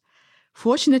stopped.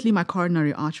 Fortunately, my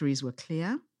coronary arteries were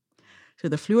clear. So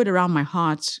the fluid around my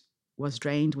heart was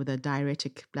drained with a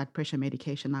diuretic blood pressure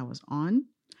medication I was on.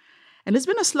 And it's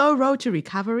been a slow road to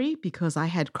recovery because I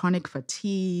had chronic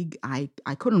fatigue. I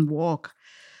couldn't walk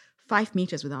 5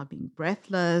 meters without being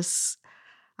breathless.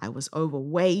 I was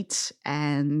overweight.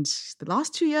 And the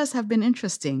last 2 years have been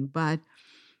interesting, but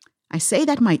I say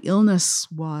that my illness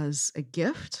was a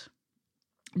gift.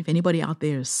 If anybody out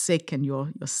there is sick and you're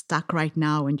stuck right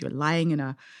now and you're lying in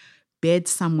a bed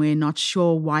somewhere, not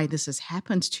sure why this has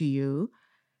happened to you,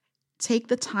 take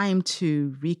the time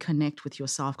to reconnect with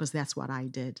yourself, because that's what I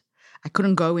did. I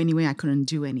couldn't go anywhere. I couldn't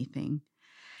do anything.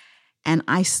 And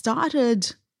I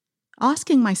started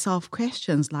asking myself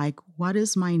questions like, what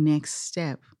is my next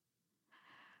step?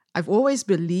 I've always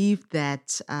believed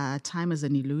that time is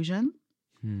an illusion.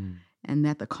 And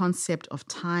that the concept of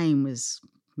time is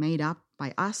made up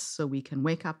by us so we can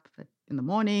wake up in the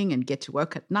morning and get to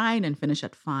work at 9 and finish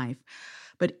at 5.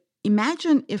 But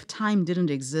imagine if time didn't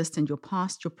exist and your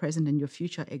past, your present, and your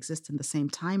future exist in the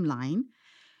same timeline.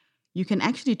 You can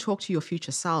actually talk to your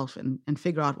future self and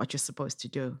figure out what you're supposed to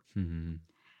do. Mm-hmm.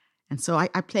 And so I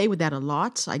play with that a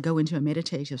lot. I go into a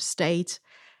meditative state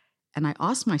and I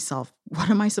ask myself,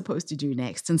 what am I supposed to do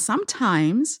next? And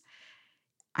sometimes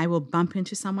I will bump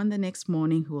into someone the next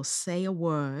morning who will say a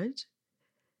word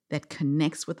that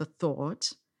connects with a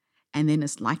thought, and then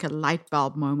it's like a light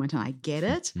bulb moment and I get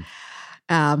it.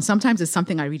 Sometimes it's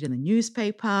something I read in the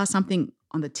newspaper, something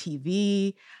on the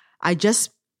TV. I just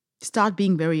start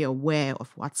being very aware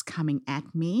of what's coming at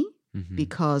me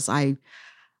because I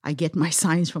get my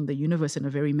signs from the universe in a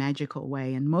very magical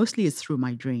way, and mostly it's through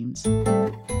my dreams.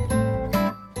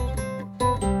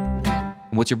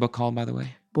 What's your book called, by the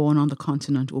way? Born on the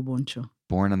Continent, Ubuntu.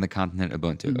 Born on the Continent,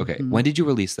 Ubuntu. Okay. When did you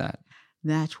release that?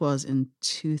 That was in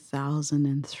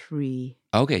 2003.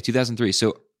 Okay, 2003.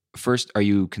 So first, are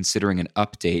you considering an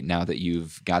update now that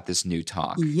you've got this new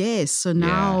talk? Yes. So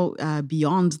now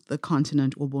Beyond the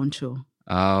Continent, Ubuntu.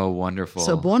 Oh, wonderful.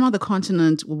 So Born on the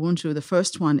Continent, Ubuntu, the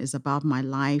first one is about my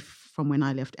life from when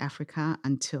I left Africa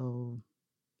until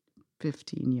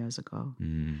 15 years ago.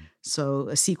 So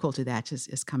a sequel to that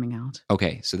is coming out.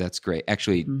 Okay, so that's great.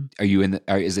 Actually, are you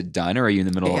is it done or are you in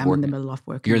the middle of working? I'm in the middle of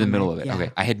working. You're in the middle of it. Yeah.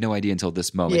 Okay. I had no idea until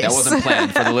this moment. Yes. That wasn't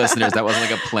planned for the listeners. That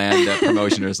wasn't like a planned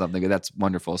promotion or something. That's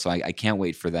wonderful. So I can't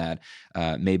wait for that.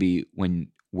 Maybe when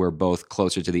we're both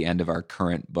closer to the end of our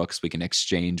current books, we can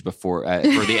exchange before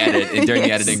for the edit during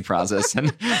the editing process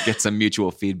and get some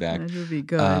mutual feedback. That would be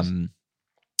good.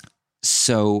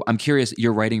 So I'm curious,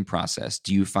 your writing process,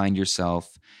 do you find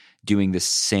yourself doing the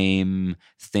same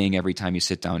thing every time you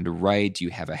sit down to write? Do you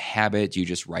have a habit? Do you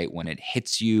just write when it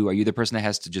hits you? Are you the person that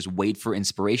has to just wait for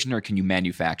inspiration, or can you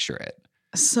manufacture it?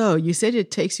 So you said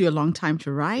it takes you a long time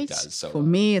to write. It does. For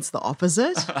me, it's the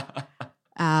opposite.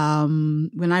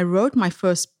 When I wrote my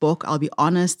first book, I'll be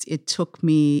honest, it took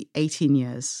me 18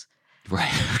 years.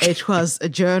 Right. Okay. It was a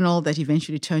journal that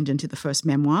eventually turned into the first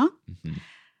memoir.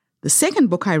 The second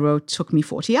book I wrote took me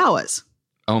 40 hours.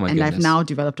 Oh my goodness. And I've now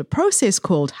developed a process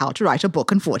called How to Write a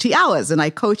Book in 40 Hours. And I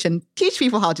coach and teach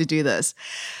people how to do this.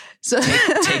 So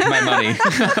take my money.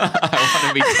 I want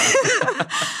to be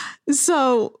done.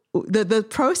 So the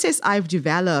process I've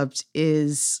developed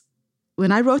is,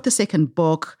 when I wrote the second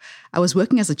book, I was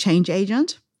working as a change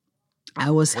agent.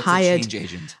 I was hired. What's a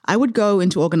change agent? I would go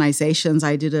into organizations.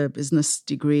 I did a business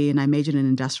degree and I majored in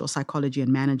industrial psychology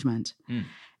and management.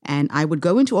 And I would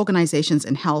go into organizations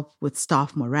and help with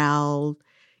staff morale,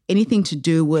 anything to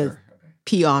do with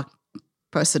PR,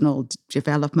 personal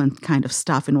development kind of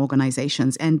stuff in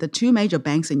organizations. And the two major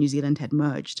banks in New Zealand had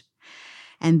merged,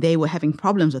 and they were having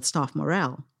problems with staff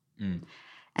morale.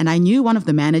 And I knew one of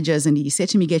the managers, and he said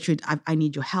to me, Gertrude, I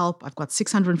need your help. I've got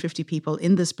 650 people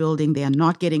in this building. They are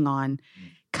not getting on.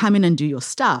 Come in and do your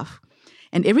stuff.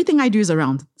 And everything I do is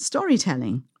around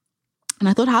storytelling. And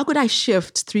I thought, how could I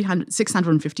shift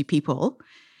 650 people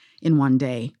in one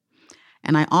day?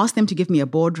 And I asked them to give me a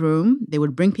boardroom. They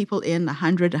would bring people in,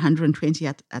 100, 120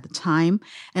 at the time.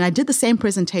 And I did the same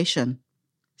presentation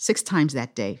 6 times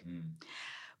that day.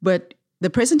 But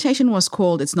the presentation was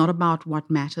called It's Not About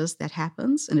What Matters That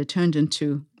Happens. And it turned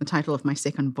into the title of my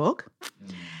second book.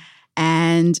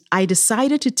 And I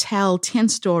decided to tell 10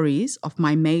 stories of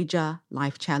my major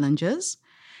life challenges.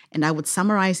 And I would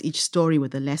summarize each story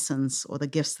with the lessons or the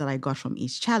gifts that I got from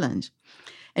each challenge.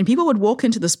 And people would walk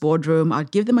into this boardroom.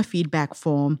 I'd give them a feedback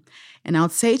form. And I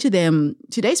would say to them,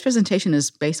 today's presentation is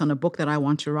based on a book that I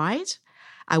want to write.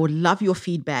 I would love your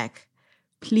feedback.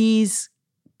 Please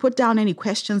put down any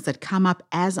questions that come up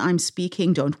as I'm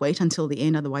speaking. Don't wait until the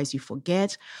end, otherwise you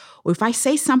forget. Or if I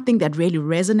say something that really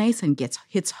resonates and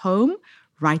hits home,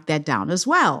 write that down as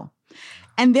well.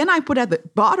 And then I put at the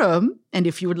bottom, and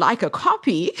if you would like a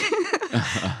copy,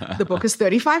 the book is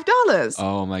 $35.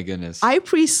 Oh my goodness. I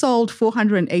pre-sold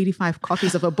 485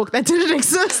 copies of a book that didn't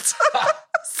exist.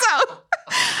 So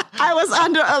I was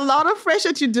under a lot of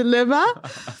pressure to deliver.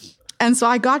 And so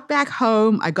I got back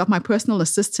home. I got my personal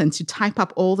assistant to type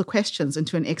up all the questions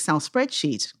into an Excel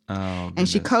spreadsheet. Oh, and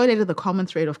she collated the common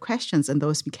thread of questions, and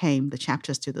those became the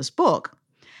chapters to this book.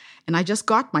 And I just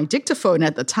got my dictaphone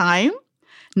at the time.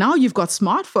 Now you've got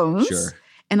smartphones. Sure.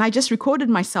 And I just recorded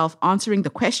myself answering the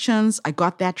questions. I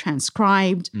got that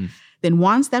transcribed. Then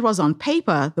once that was on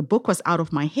paper, the book was out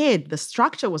of my head. The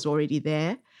structure was already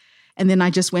there. And then I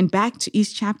just went back to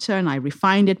each chapter and I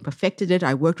refined it, perfected it.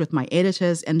 I worked with my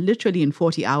editors, and literally in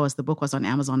 40 hours, the book was on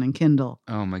Amazon and Kindle.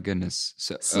 Oh my goodness.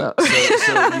 So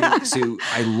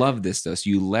I love this though. So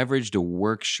you leveraged a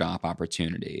workshop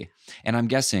opportunity. And I'm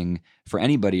guessing for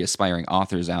anybody aspiring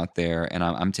authors out there, and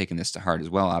I'm taking this to heart as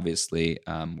well, obviously,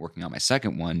 working on my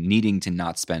second one, needing to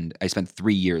not spend, I spent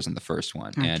 3 years on the first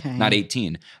one, and not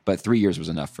 18, but 3 years was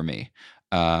enough for me.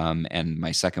 And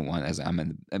my second one, as I'm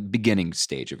in the beginning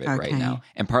stage of it right now.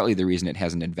 And partly the reason it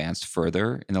hasn't advanced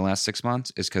further in the last 6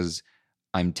 months is because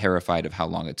I'm terrified of how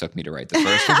long it took me to write the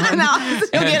first one. Now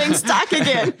you're getting stuck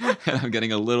again. And I'm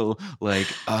getting a little like,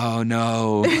 oh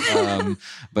no.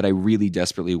 But I really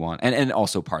desperately want, and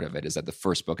also part of it is that the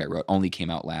first book I wrote only came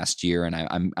out last year, and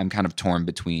I'm kind of torn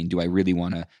between, do I really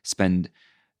want to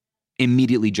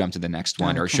immediately jump to the next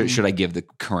one, or should I give the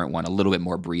current one a little bit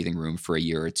more breathing room for a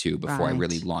year or two before I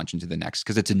really launch into the next?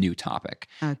 Because it's a new topic.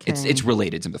 Okay. It's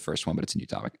related to the first one, but it's a new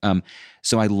topic.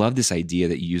 So I love this idea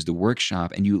that you used the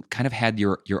workshop and you kind of had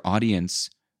your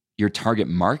audience, your target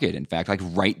market, in fact, like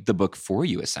write the book for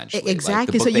you, essentially.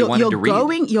 Exactly. Like So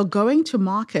you're going to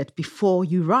market before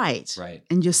you write. Right.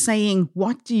 And you're saying,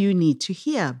 what do you need to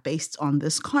hear based on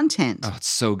this content? Oh, it's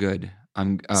so good.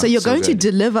 So you're going to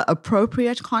deliver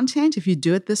appropriate content if you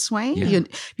do it this way,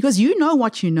 because you know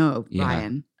what you know,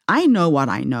 Brian. I know what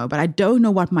I know, but I don't know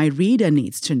what my reader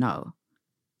needs to know.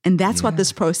 And that's what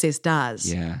this process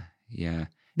does. Yeah.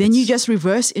 Then you just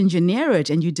reverse engineer it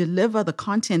and you deliver the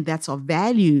content that's of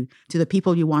value to the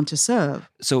people you want to serve.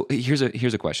 So here's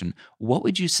a question. What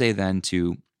would you say then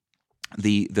to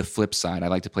the flip side? I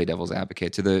like to play devil's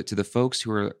advocate to the folks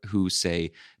who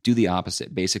say do the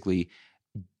opposite. Basically,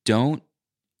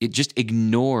 just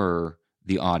ignore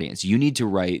the audience. You need to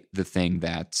write the thing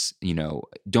that's,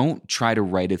 don't try to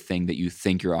write a thing that you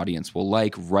think your audience will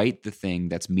like. Write the thing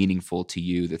that's meaningful to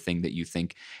you, the thing that you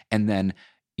think, and then,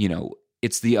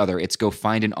 it's go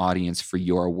find an audience for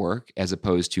your work as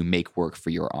opposed to make work for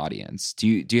your audience. Do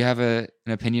you have an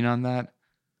opinion on that?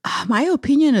 My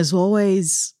opinion is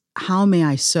always, how may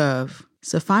I serve?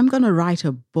 So if I'm going to write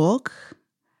a book,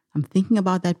 I'm thinking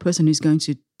about that person who's going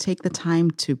to take the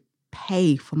time to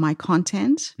pay for my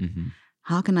content. Mm-hmm.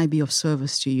 How can I be of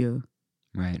service to you?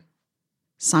 Right.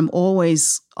 So I'm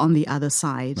always on the other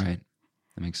side. Right.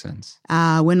 That makes sense.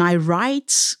 When I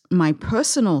write my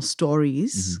personal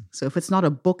stories, so if it's not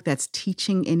a book that's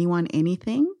teaching anyone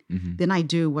anything, then I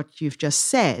do what you've just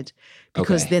said,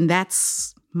 because then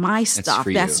that's my stuff.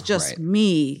 That's just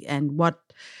me and what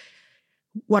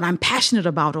I'm passionate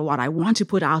about or what I want to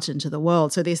put out into the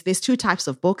world. So there's two types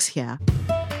of books here.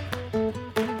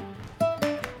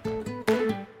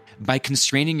 By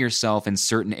constraining yourself in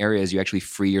certain areas, you actually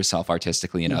free yourself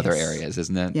artistically in other areas,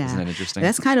 isn't it? Yeah. Isn't that interesting?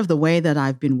 That's kind of the way that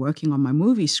I've been working on my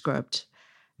movie script.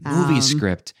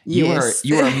 Script. Yes.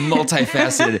 You are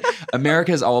multifaceted.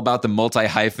 America is all about the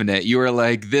multi-hyphenate. You are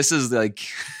like, this is like,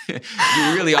 you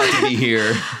really ought to be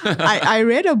here. I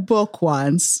read a book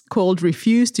once called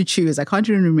Refuse to Choose. I can't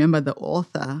even remember the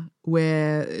author,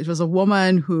 where it was a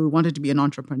woman who wanted to be an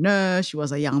entrepreneur. She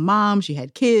was a young mom. She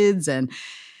had kids, and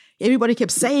everybody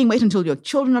kept saying, wait until your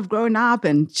children have grown up.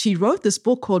 And she wrote this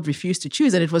book called Refuse to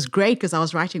Choose. And it was great because I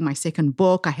was writing my second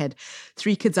book. I had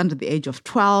 3 kids under the age of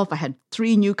 12. I had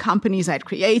 3 new companies I'd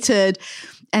created.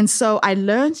 And so I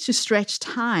learned to stretch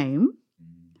time.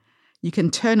 You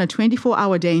can turn a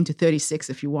 24-hour day into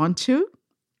 36 if you want to.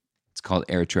 It's called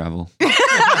air travel.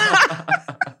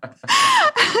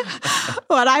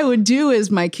 What I would do is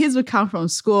my kids would come from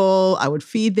school. I would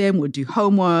feed them, would do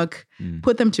homework,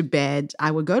 put them to bed.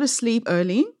 I would go to sleep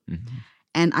early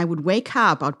and I would wake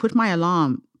up. I would put my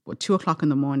alarm at 2 o'clock in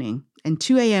the morning, and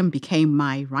 2 a.m. became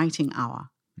my writing hour.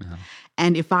 Uh-huh.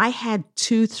 And if I had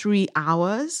 2-3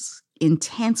 hours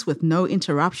intense with no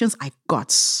interruptions, I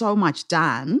got so much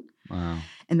done. Wow.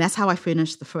 And that's how I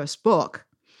finished the first book.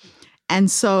 And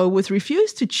so with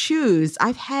Refuse to Choose,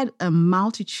 I've had a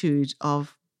multitude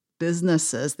of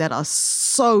businesses that are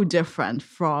so different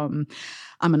from,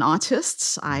 I'm an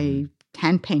artist. I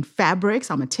hand paint fabrics.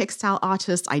 I'm a textile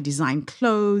artist. I design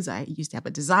clothes. I used to have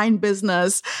a design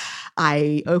business.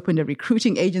 I opened a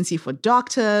recruiting agency for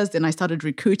doctors. Then I started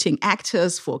recruiting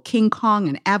actors for King Kong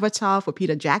and Avatar, for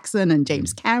Peter Jackson and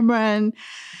James Cameron.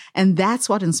 And that's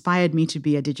what inspired me to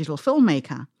be a digital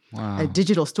filmmaker. Wow. A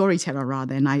digital storyteller,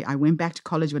 rather. And I went back to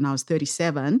college when I was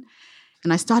 37,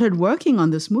 and I started working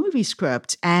on this movie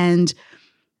script. And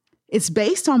it's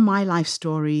based on my life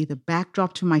story. The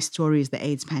backdrop to my story is the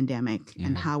AIDS pandemic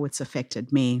and how it's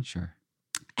affected me. Sure.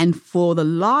 And for the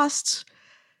last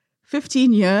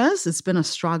 15 years, it's been a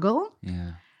struggle.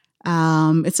 Yeah.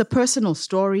 It's a personal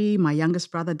story. My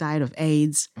youngest brother died of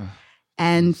AIDS.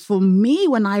 And for me,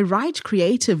 when I write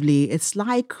creatively, it's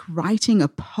like writing a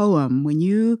poem. When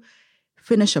you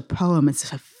finish a poem,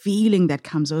 it's a feeling that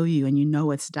comes over you and you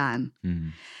know it's done.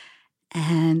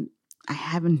 And I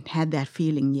haven't had that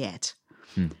feeling yet.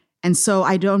 And so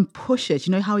I don't push it.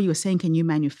 You know how you were saying, can you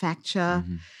manufacture?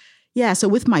 Yeah, so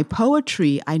with my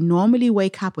poetry, I normally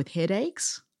wake up with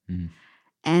headaches.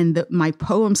 And my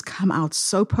poems come out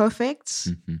so perfect,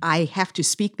 I have to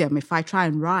speak them. If I try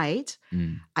and write,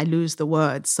 I lose the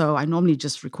words. So I normally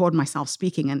just record myself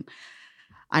speaking. And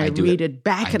I read it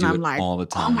back and I'm like, all the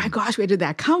time. Oh my gosh, where did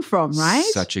that come from, right?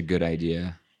 Such a good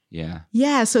idea. Yeah.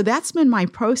 Yeah, so that's been my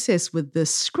process with this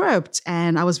script.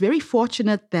 And I was very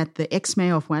fortunate that the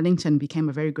ex-mayor of Wellington became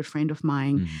a very good friend of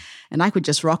mine. And I could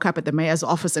just rock up at the mayor's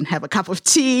office and have a cup of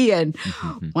tea. And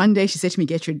one day she said to me,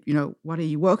 Gertrude, what are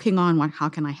you working on? How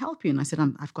can I help you? And I said,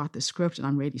 I've got the script and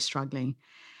I'm really struggling.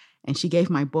 And she gave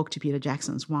my book to Peter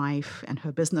Jackson's wife and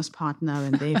her business partner,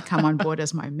 and they've come on board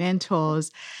as my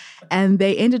mentors. And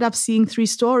they ended up seeing 3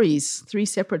 stories, 3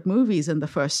 separate movies in the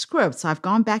first script. So I've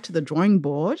gone back to the drawing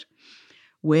board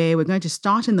where we're going to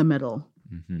start in the middle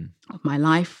of my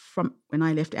life from when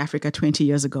I left Africa 20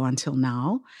 years ago until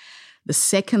now. The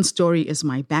second story is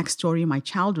my backstory, my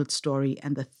childhood story.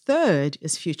 And the third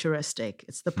is futuristic.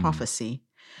 It's the prophecy.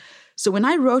 So when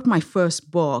I wrote my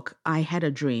first book, I had a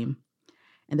dream.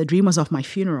 And the dream was of my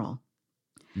funeral.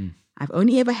 I've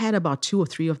only ever had about 2 or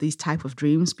 3 of these type of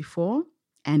dreams before.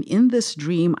 And in this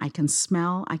dream, I can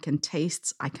smell, I can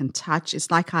taste, I can touch. It's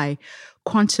like I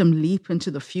quantum leap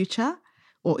into the future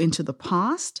or into the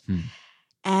past.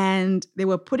 And they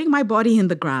were putting my body in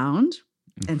the ground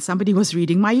and somebody was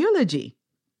reading my eulogy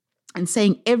and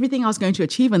saying everything I was going to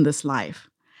achieve in this life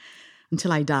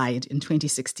until I died in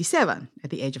 2067 at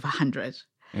the age of 100.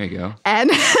 There you go. And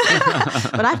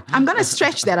but I'm going to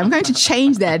stretch that. I'm going to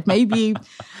change that. Maybe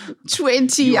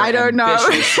 20, I don't know.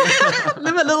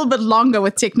 Live a little bit longer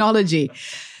with technology.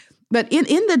 But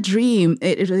in the dream,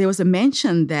 there was a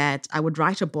mention that I would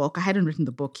write a book. I hadn't written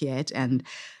the book yet. And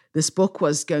this book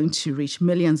was going to reach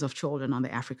millions of children on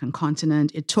the African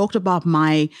continent. It talked about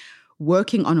my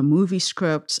working on a movie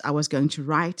script. I was going to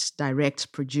write,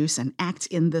 direct, produce, and act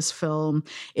in this film.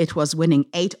 It was winning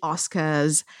 8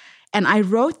 Oscars. And I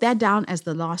wrote that down as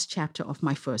the last chapter of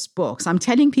my first book. So I'm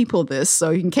telling people this.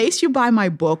 So in case you buy my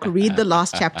book, read the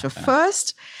last chapter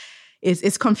first.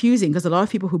 It's confusing because a lot of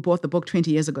people who bought the book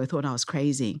 20 years ago thought I was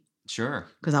crazy. Sure.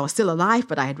 Because I was still alive,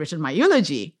 but I had written my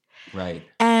eulogy. Right.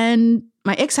 And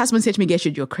my ex-husband said to me,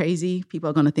 Gertrude, you're crazy. People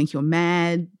are going to think you're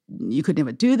mad. You could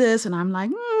never do this. And I'm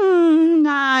like,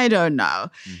 I don't know.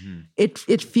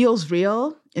 It feels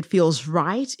real. It feels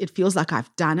right. It feels like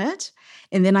I've done it.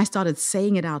 And then I started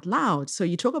saying it out loud. So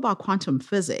you talk about quantum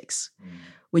physics.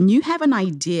 When you have an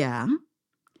idea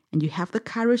and you have the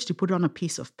courage to put it on a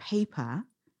piece of paper,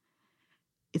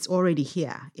 it's already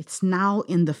here. It's now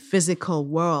in the physical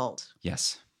world.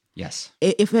 Yes. Yes.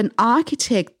 If an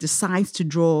architect decides to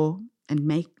draw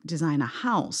and design a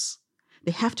house,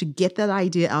 they have to get that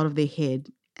idea out of their head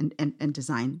and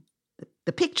design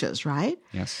the pictures, right?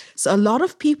 Yes. So a lot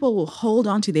of people will hold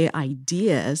on to their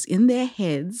ideas in their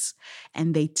heads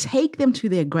and they take them to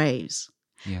their graves.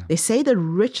 Yeah. They say the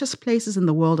richest places in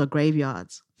the world are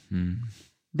graveyards.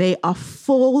 They are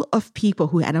full of people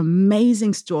who had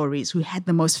amazing stories, who had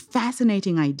the most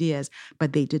fascinating ideas,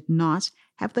 but they did not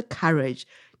have the courage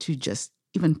to just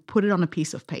even put it on a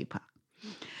piece of paper.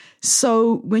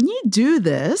 So when you do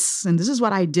this, and this is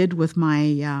what I did with my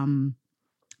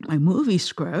my movie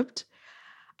script,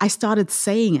 I started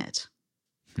saying it.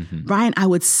 Brian, I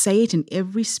would say it in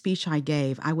every speech I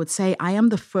gave. I would say, I am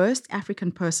the first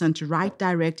African person to write,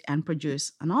 direct, and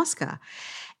produce an Oscar.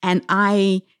 And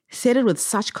I said it with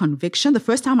such conviction. The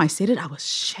first time I said it, I was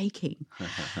shaking.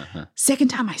 Second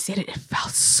time I said it, it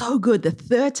felt so good. The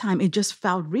third time, it just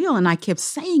felt real. And I kept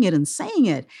saying it and saying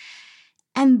it.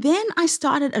 And then I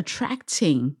started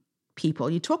attracting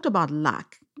people. You talked about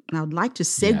luck. And I would like to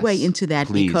segue into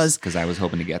that because I was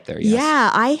hoping to get there. Yes.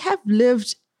 Yeah, I have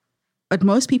lived what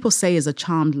most people say is a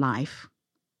charmed life.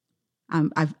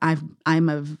 But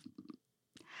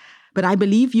I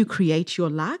believe you create your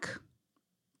luck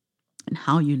and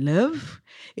how you live.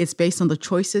 It's based on the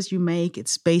choices you make.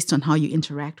 It's based on how you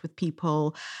interact with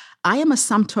people. I am a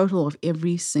sum total of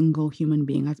every single human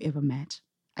being I've ever met.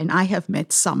 And I have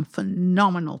met some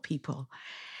phenomenal people.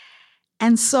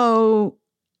 And so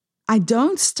I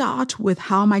don't start with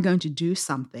how am I going to do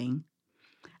something.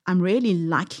 I'm really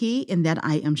lucky in that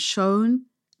I am shown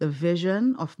the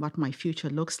vision of what my future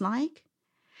looks like.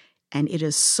 And it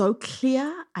is so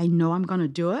clear. I know I'm going to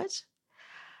do it.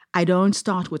 I don't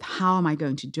start with how am I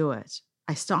going to do it.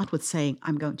 I start with saying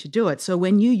I'm going to do it. So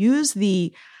when you use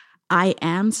the I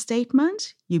am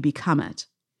statement, you become it.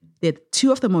 They're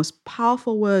 2 of the most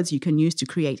powerful words you can use to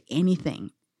create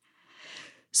anything.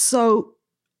 So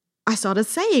I started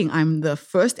saying I'm the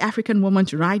first African woman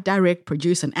to write, direct,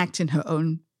 produce, and act in her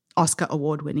own Oscar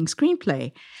award-winning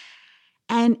screenplay.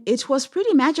 And it was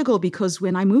pretty magical because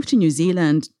when I moved to New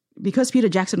Zealand, because Peter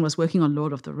Jackson was working on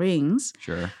Lord of the Rings,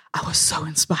 Sure. I was so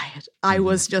inspired. I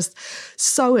was just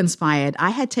so inspired. I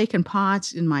had taken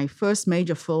part in my first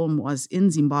major film was in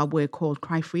Zimbabwe called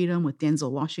Cry Freedom with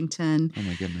Denzel Washington. Oh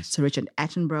my goodness. So Richard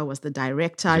Attenborough was the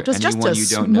director. Is It was there just anyone a you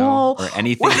don't small, know or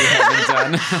anything you haven't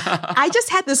done? I just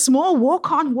had this small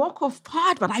walk-on, walk-off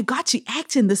part, but I got to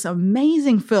act in this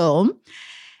amazing film.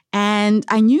 And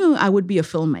I knew I would be a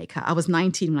filmmaker. I was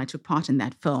 19 when I took part in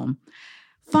that film.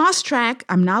 Fast track,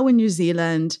 I'm now in New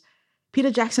Zealand.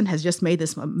 Peter Jackson has just made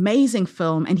this amazing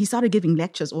film, and he started giving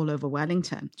lectures all over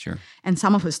Wellington. Sure. And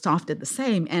some of his staff did the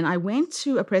same. And I went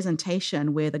to a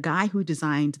presentation where the guy who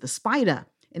designed the spider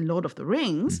in Lord of the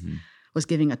Rings was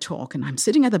giving a talk. And I'm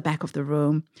sitting at the back of the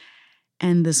room,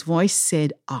 and this voice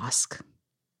said, ask.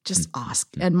 Just ask.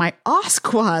 And my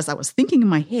ask was, I was thinking in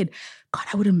my head, God,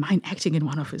 I wouldn't mind acting in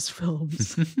one of his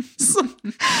films. So,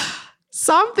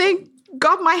 something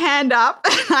got my hand up,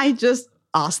 and I just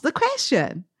asked the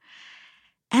question.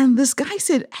 And this guy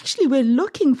said, actually, we're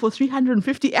looking for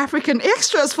 350 African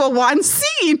extras for one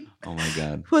scene. Oh, my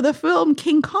God. For the film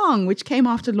King Kong, which came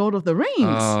after Lord of the Rings.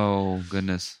 Oh,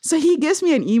 goodness. So he gives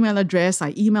me an email address.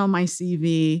 I email my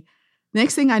CV.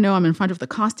 Next thing I know, I'm in front of the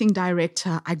casting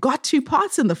director. I got 2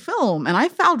 parts in the film, and I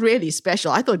felt really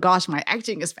special. I thought, gosh, my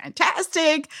acting is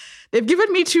fantastic. They've given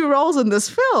me 2 roles in this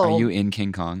film. Are you in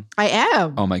King Kong? I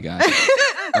am. Oh, my God.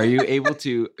 Are you able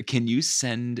to, can you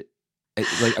send...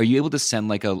 Like, are you able to send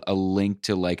like a link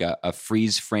to like a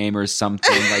freeze frame or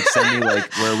something? Like send me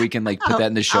like where we can like put that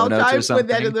in the show notes or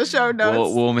something. I'll put that in the show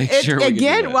notes. We'll make sure we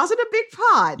again, can do it wasn't a big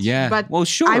part. Yeah. But well,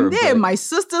 sure. I'm there. But, my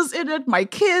sister's in it, my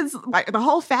kids, the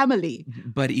whole family.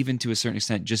 But even to a certain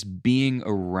extent, just being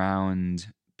around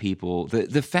people,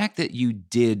 the fact that you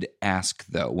did ask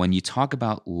though, when you talk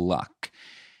about luck,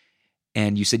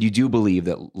 and you said you do believe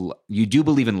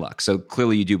in luck. So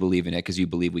clearly you do believe in it because you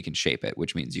believe we can shape it,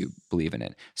 which means you believe in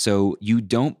it. So you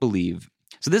don't believe.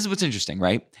 So this is what's interesting,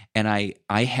 right? And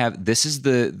I have, this is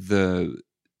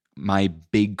my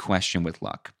big question with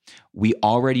luck. We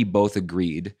already both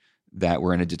agreed that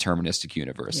we're in a deterministic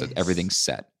universe, that everything's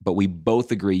set, but we both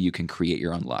agree you can create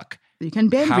your own luck. You can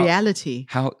bend reality.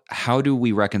 How do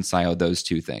we reconcile those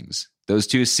two things? Those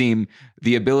two seem,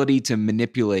 the ability to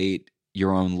manipulate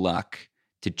your own luck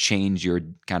to change your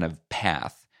kind of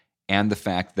path, and the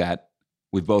fact that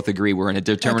we both agree we're in a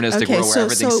deterministic world where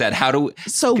everything's set.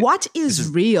 What is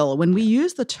real? When we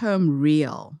use the term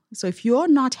real, so if you're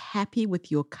not happy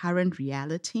with your current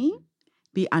reality,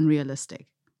 be unrealistic.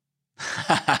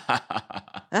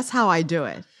 That's how I do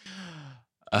it.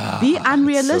 Be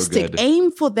unrealistic. So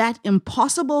aim for that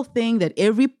impossible thing that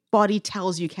everybody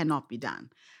tells you cannot be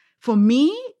done. For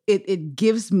me, it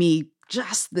gives me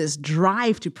just this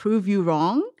drive to prove you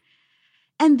wrong.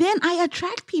 And then I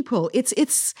attract people.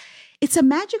 It's a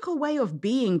magical way of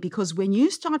being, because when you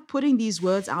start putting these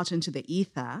words out into the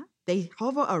ether, they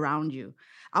hover around you.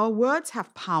 Our words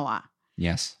have power.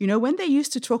 Yes. You know, when they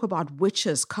used to talk about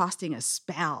witches casting a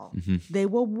spell, they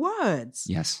were words.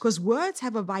 Yes. Because words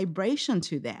have a vibration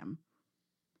to them.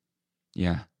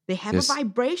 Yeah. They have a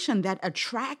vibration that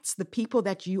attracts the people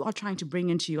that you are trying to bring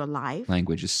into your life.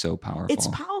 Language is so powerful. It's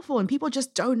powerful, and people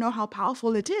just don't know how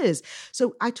powerful it is.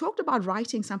 So I talked about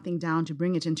writing something down to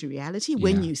bring it into reality. Yeah.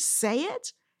 When you say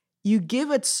it, you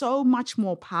give it so much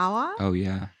more power. Oh,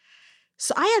 yeah.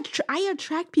 So I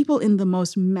attract people in the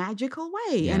most magical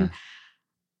way. Yeah. And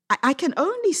I can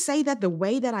only say that the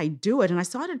way that I do it, and I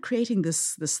started creating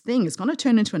this thing. It's going to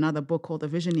turn into another book called The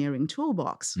Visioneering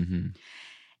Toolbox. Mm-hmm.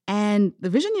 And the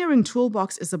Visioneering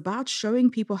Toolbox is about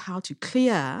showing people how to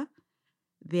clear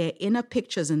their inner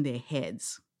pictures in their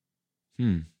heads.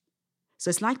 So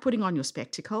it's like putting on your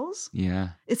spectacles. Yeah.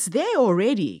 It's there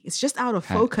already. It's just out of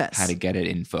focus. How to get it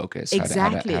in focus.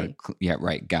 Exactly. Yeah,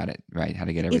 right. Got it. Right. How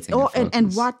to get everything in focus.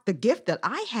 And what the gift that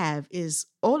I have is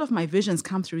all of my visions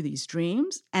come through these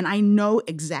dreams, and I know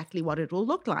exactly what it will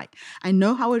look like. I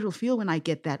know how it will feel when I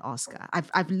get that Oscar.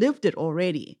 I've lived it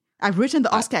already. I've written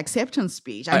the Oscar acceptance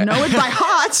speech. I know it by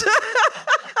heart.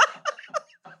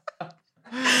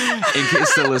 In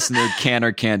case the listener can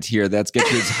or can't hear, that's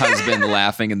Gertrude's husband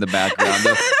laughing in the background.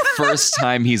 The first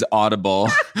time he's audible.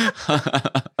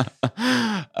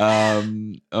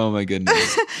 Oh my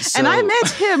goodness. And I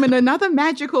met him in another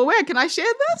magical way. Can I share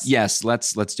this? Yes,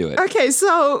 let's do it. Okay,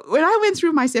 so when I went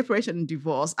through my separation and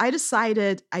divorce, I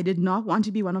decided I did not want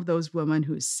to be one of those women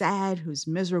who's sad, who's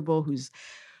miserable, who's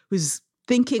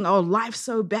thinking, oh, life's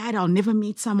so bad, I'll never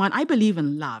meet someone. I believe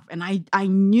in love. And I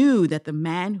knew that the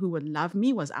man who would love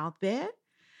me was out there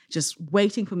just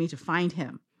waiting for me to find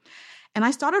him. And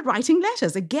I started writing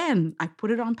letters. Again, I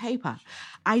put it on paper.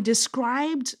 I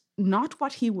described not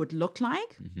what he would look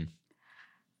like. Mm-hmm.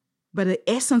 but the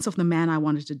essence of the man I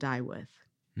wanted to die with.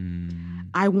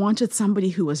 I wanted somebody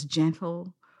who was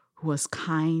gentle, who was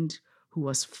kind, who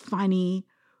was funny,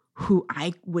 who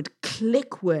I would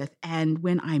click with. And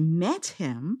when I met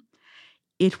him,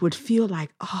 it would feel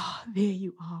like, oh, there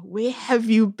you are. Where have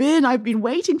you been? I've been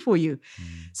waiting for you.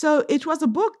 So it was a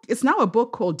book. It's now a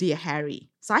book called Dear Harry.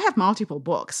 So I have multiple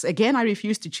books. Again, I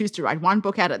refuse to choose to write one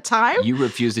book at a time. You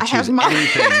refuse to choose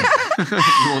anything.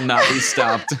 You will not be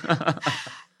stopped.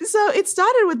 So it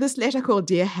started with this letter called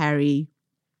Dear Harry,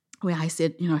 where I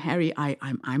said, Harry,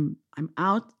 I'm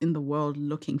out in the world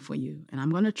looking for you, and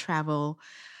I'm going to travel.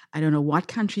 I don't know what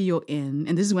country you're in.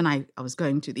 And this is when I was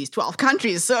going to these 12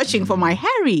 countries searching for my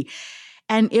Harry.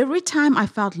 And every time I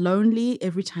felt lonely,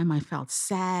 every time I felt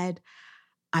sad,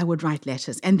 I would write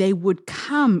letters, and they would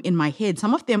come in my head.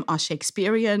 Some of them are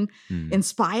Shakespearean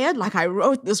inspired. Like I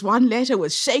wrote this one letter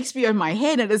with Shakespeare in my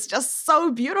head, and it's just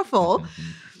so beautiful.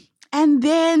 And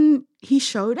then he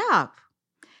showed up.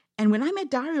 And when I met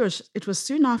Dariusz, it was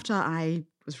soon after I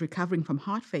was recovering from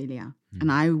heart failure, and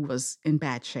I was in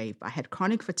bad shape. I had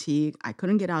chronic fatigue. I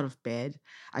couldn't get out of bed.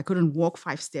 I couldn't walk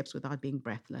 5 steps without being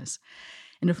breathless.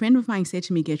 And a friend of mine said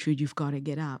to me, Gertrude, you've got to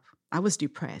get up. I was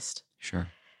depressed. Sure.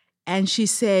 And she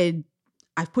said,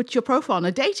 I've put your profile on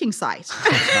a dating site.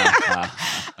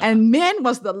 And men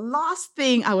was the last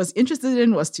thing I was interested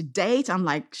in, was to date. I'm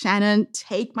like, Shannon,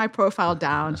 take my profile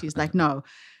down. She's like, no,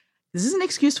 this is an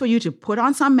excuse for you to put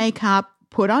on some makeup,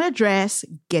 put on a dress,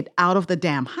 get out of the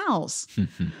damn house.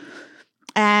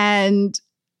 And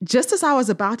just as I was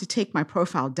about to take my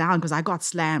profile down, because I got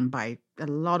slammed by a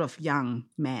lot of young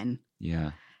men.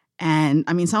 Yeah. And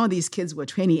I mean, some of these kids were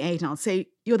 28, and I'll say,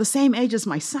 you're the same age as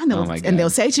my son. And they'll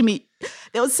say to me,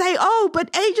 oh,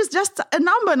 but age is just a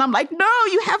number. And I'm like, no,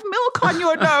 you have milk on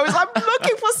your nose. I'm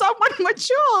looking for someone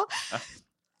mature.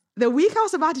 The week I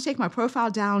was about to take my profile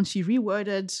down, she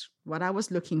reworded what I was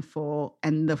looking for.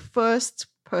 And the first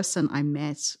person I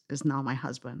met is now my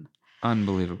husband.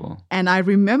 Unbelievable. And I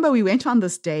remember we went on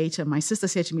this date, and my sister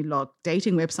said to me, look,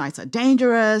 dating websites are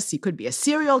dangerous. He could be a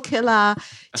serial killer.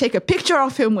 Take a picture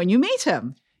of him when you meet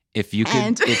him. If you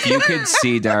could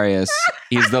see Dariusz,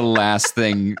 he's the last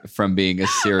thing from being a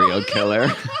serial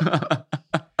killer.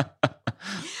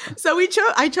 So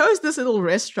I chose this little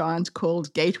restaurant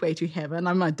called Gateway to Heaven.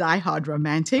 I'm a diehard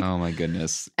romantic. Oh my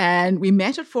goodness. And we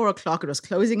met at 4:00. It was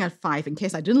closing at 5. In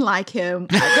case I didn't like him,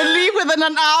 I could leave within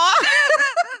an hour.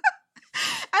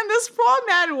 And this poor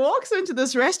man walks into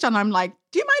this restaurant. I'm like,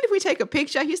 do you mind if we take a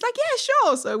picture? He's like, yeah,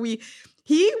 sure. So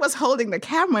he was holding the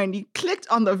camera, and he clicked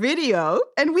on the video,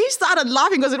 and we started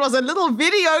laughing because it was a little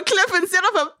video clip instead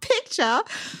of a picture.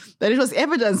 But it was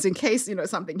evidence in case,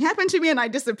 something happened to me and I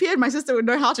disappeared, my sister would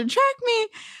know how to track me.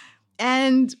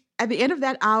 And at the end of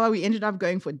that hour, we ended up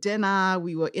going for dinner.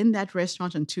 We were in that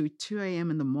restaurant until 2 a.m.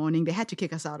 in the morning. They had to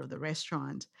kick us out of the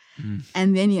restaurant.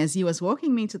 And then as he was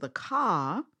walking me to the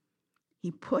car, he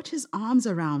put his arms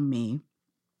around me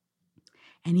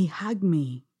and he hugged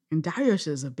me. And Dariusz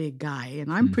is a big guy,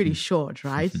 and I'm pretty short,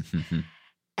 right?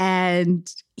 And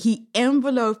he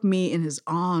enveloped me in his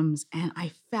arms, and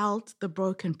I felt the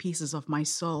broken pieces of my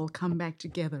soul come back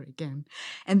together again.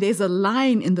 And there's a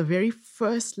line in the very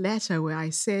first letter where I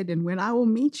said, and when I will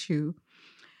meet you,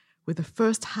 with the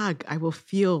first hug, I will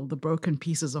feel the broken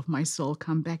pieces of my soul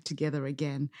come back together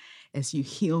again as you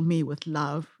heal me with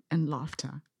love and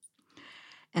laughter.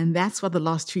 And that's what the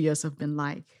last 2 years have been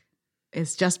like.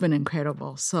 It's just been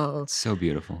incredible. So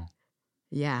beautiful.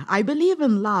 Yeah, I believe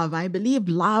in love. I believe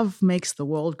love makes the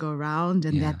world go round,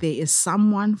 and that there is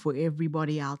someone for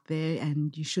everybody out there,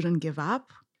 and you shouldn't give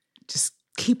up. Just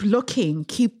keep looking,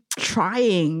 keep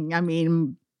trying. I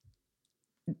mean,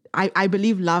 I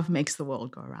believe love makes the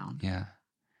world go round. Yeah.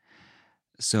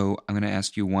 So I'm going to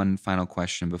ask you one final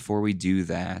question. Before we do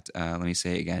that, let me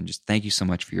say again, just thank you so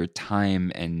much for your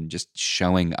time and just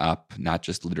showing up, not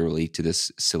just literally to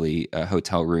this silly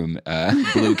hotel room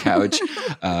blue couch,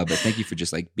 but thank you for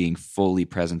just like being fully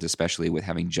present, especially with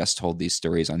having just told these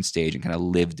stories on stage and kind of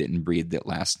lived it and breathed it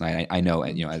last night. I know,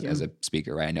 as a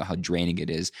speaker, right, I know how draining it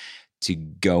is to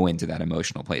go into that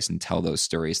emotional place and tell those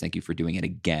stories. Thank you for doing it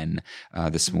again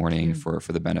this morning for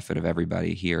the benefit of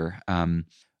everybody here.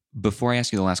 Before I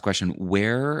ask you the last question,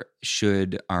 where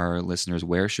should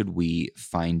we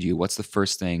find you? What's the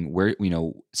first thing where,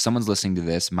 someone's listening to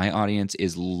this? My audience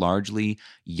is largely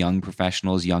young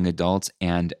professionals, young adults,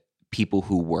 and people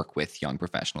who work with young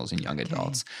professionals and young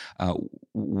adults.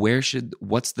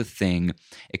 What's the thing?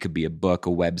 It could be a book, a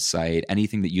website,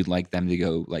 anything that you'd like them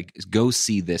to go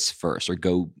see this first or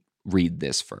go read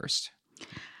this first.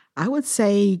 I would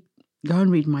say go and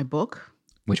read my book.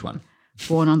 Which one?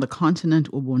 Born on the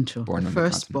Continent Ubuntu, Born the on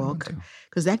first the Continent book, Ubuntu.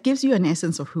 because that gives you an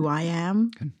essence of who I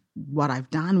am, Good. what I've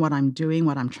done, what I'm doing,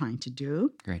 what I'm trying to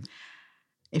do. Great.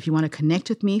 If you want to connect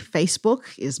with me,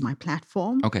 Facebook is my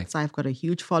platform. Okay. So I've got a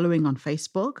huge following on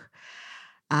Facebook.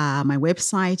 My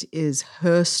website is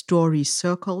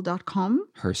herstorycircle.com.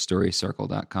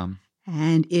 Herstorycircle.com.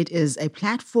 And it is a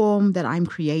platform that I'm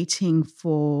creating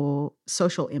for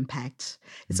social impact.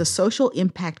 It's a social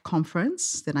impact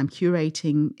conference that I'm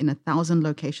curating in 1,000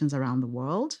 locations around the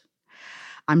world.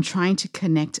 I'm trying to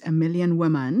connect 1 million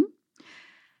women.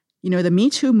 You know, the Me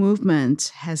Too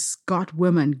movement has got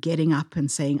women getting up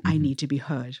and saying, I need to be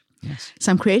heard. Yes.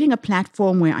 So I'm creating a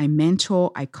platform where I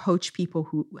mentor, I coach people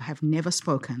who have never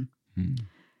spoken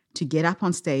to get up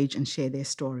on stage and share their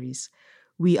stories.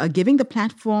 We are giving the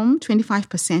platform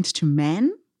 25% to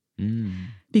men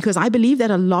because I believe that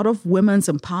a lot of women's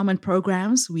empowerment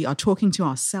programs, we are talking to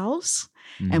ourselves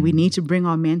and we need to bring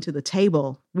our men to the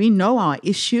table. We know our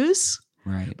issues.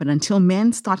 Right. But until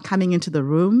men start coming into the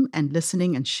room and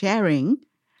listening and sharing,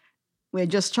 we're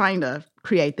just trying to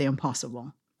create the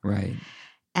impossible. Right.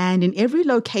 And in every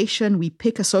location, we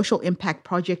pick a social impact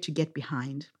project to get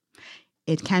behind.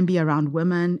 It can be around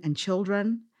women and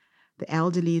children, the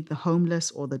elderly, the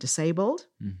homeless, or the disabled.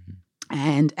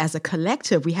 And as a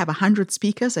collective, we have 100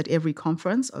 speakers at every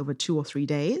conference over 2 or 3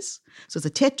 days. So it's a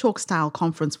TED Talk style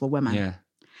conference for women. Yeah.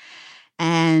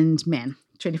 And men,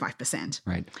 25%.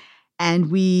 Right.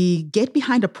 And we get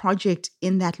behind a project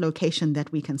in that location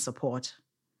that we can support.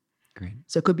 Great.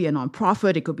 So it could be a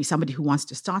nonprofit. It could be somebody who wants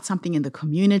to start something in the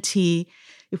community.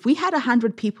 If we had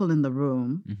 100 people in the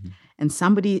room and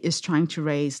somebody is trying to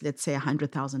raise, let's say,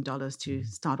 $100,000 to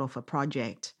start off a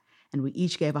project, and we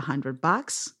each gave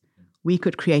 $100, we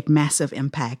could create massive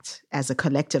impact as a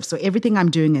collective. So everything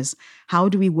I'm doing is how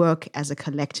do we work as a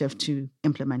collective to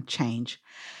implement change?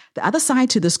 The other side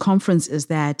to this conference is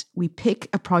that we pick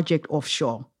a project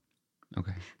offshore.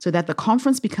 Okay. So that the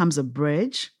conference becomes a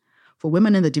bridge for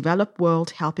women in the developed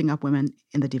world, helping up women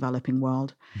in the developing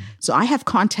world. So I have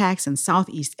contacts in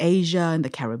Southeast Asia, in the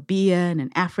Caribbean, in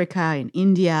Africa, in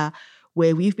India,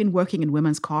 where we've been working in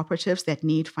women's cooperatives that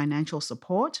need financial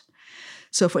support.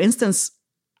 So for instance,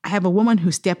 I have a woman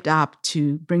who stepped up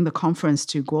to bring the conference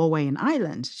to Galway in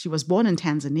Ireland. She was born in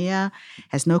Tanzania,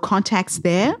 has no contacts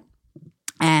there.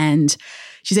 And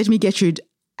she said to me, Gertrude,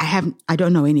 I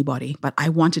don't know anybody, but I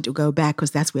wanted to go back because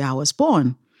that's where I was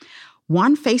born.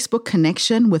 One Facebook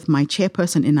connection with my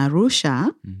chairperson in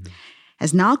Arusha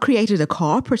has now created a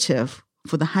cooperative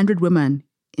for the 100 women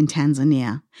in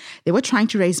Tanzania. They were trying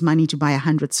to raise money to buy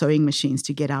 100 sewing machines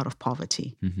to get out of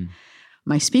poverty.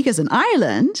 My speakers in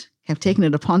Ireland have taken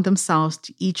it upon themselves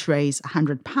to each raise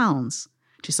 £100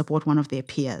 to support one of their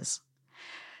peers.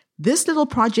 This little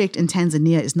project in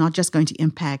Tanzania is not just going to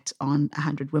impact on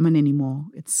 100 women anymore.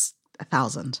 It's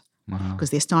 1,000 because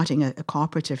they're starting a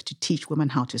cooperative to teach women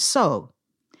how to sew.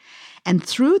 And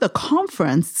through the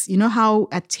conference, you know how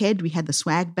at TED we had the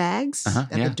swag bags at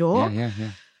the door? Yeah.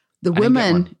 The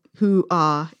women who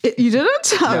are... You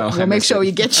didn't? No, we'll make sure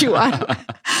we get you one.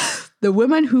 The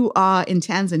women who are in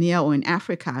Tanzania or in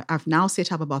Africa, I've now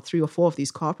set up about 3 or 4 of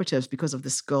these cooperatives because of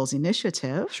this Girls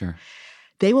Initiative. Sure.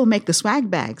 They will make the swag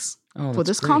bags for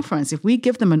this conference. If we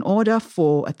give them an order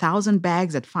for 1,000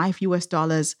 bags at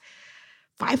 $5,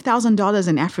 $5,000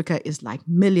 in Africa is like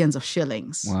millions of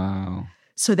shillings. Wow.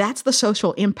 So that's the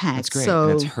social impact. That's great. So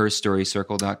That's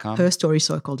herstorycircle.com?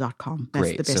 Herstorycircle.com. That's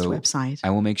Great. the best website.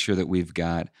 I will make sure that we've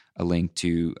got a link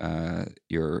to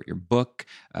your book,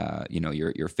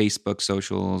 your Facebook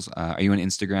socials. Are you on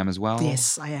Instagram as well?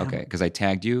 Yes, I am. Okay, because I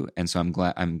tagged you, and so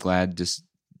I'm glad just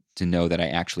to know that I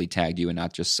actually tagged you and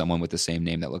not just someone with the same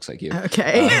name that looks like you.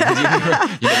 Okay. You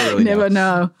never really Never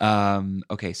know.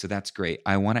 Okay, so that's great.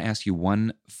 I want to ask you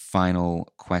one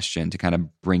final question to kind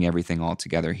of bring everything all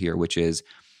together here, which is,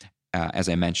 as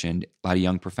I mentioned, a lot of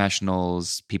young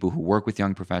professionals, people who work with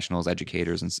young professionals,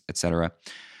 educators, and et cetera.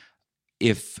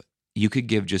 If you could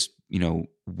give just,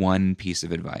 one piece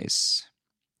of advice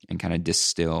and kind of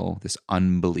distill this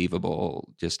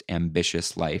unbelievable, just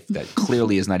ambitious life that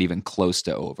clearly is not even close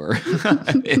to over.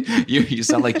 You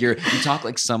sound like you talk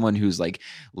like someone who's like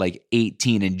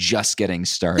 18 and just getting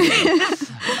started.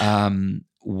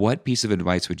 What piece of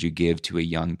advice would you give to a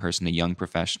young person, a young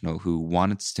professional who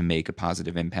wants to make a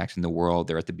positive impact in the world?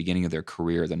 They're at the beginning of their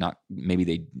career. Maybe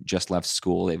they just left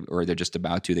school or they're just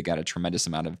about to. They got a tremendous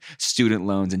amount of student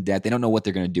loans and debt. They don't know what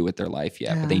they're going to do with their life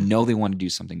yet, but they know they want to do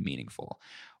something meaningful.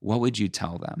 What would you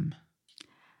tell them?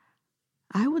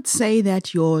 I would say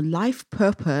that your life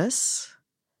purpose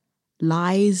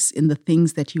lies in the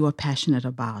things that you are passionate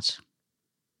about.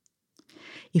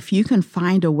 If you can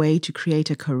find a way to create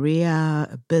a career,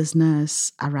 a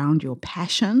business around your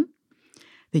passion,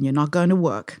 then you're not going to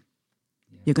work.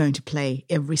 You're going to play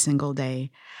every single day.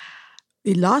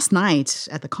 Last night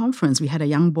at the conference, we had a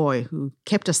young boy who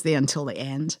kept us there until the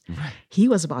end. Right. He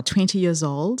was about 20 years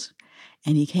old,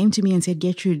 and he came to me and said,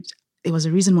 Gertrude, there was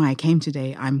a reason why I came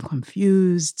today. I'm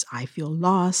confused. I feel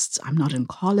lost. I'm not in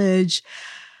college.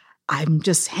 I'm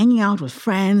just hanging out with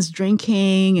friends,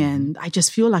 drinking, and I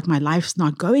just feel like my life's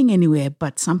not going anywhere,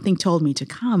 but something told me to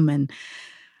come, and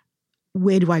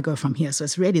where do I go from here? So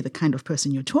it's really the kind of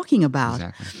person you're talking about.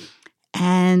 Exactly.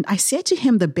 And I said to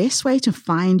him, the best way to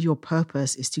find your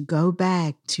purpose is to go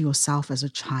back to yourself as a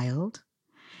child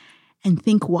and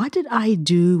think, what did I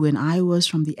do when I was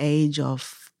from the age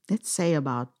of, let's say,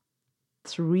 about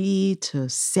 3 to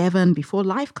 7, before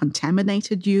life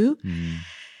contaminated you,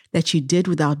 that you did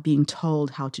without being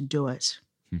told how to do it.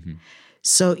 Mm-hmm.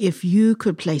 So if you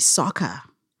could play soccer,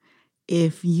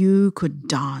 if you could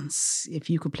dance, if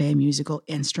you could play a musical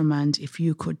instrument, if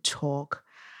you could talk.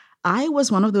 I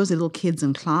was one of those little kids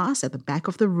in class at the back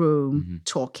of the room,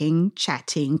 talking,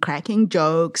 chatting, cracking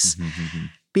jokes,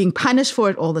 being punished for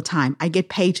it all the time. I get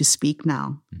paid to speak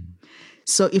now.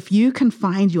 So if you can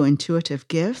find your intuitive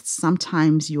gifts,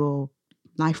 sometimes your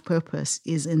life purpose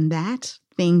is in that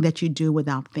thing that you do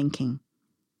without thinking.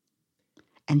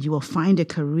 And you will find a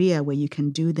career where you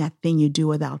can do that thing you do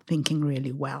without thinking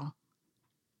really well.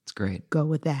 It's great. Go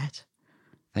with that.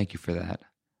 Thank you for that.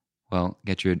 Well,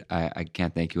 Gertrude, I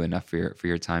can't thank you enough for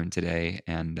your time today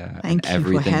and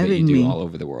everything that you do all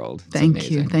over the world. It's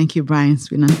amazing. Thank you, Brian. It's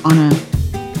been an honor.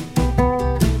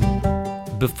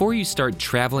 Before you start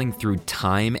traveling through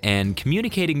time and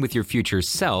communicating with your future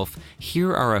self,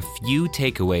 here are a few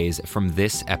takeaways from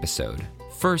this episode.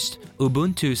 First,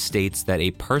 Ubuntu states that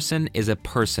a person is a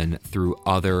person through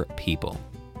other people.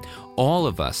 All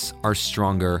of us are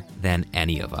stronger than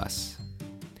any of us.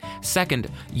 Second,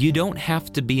 you don't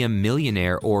have to be a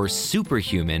millionaire or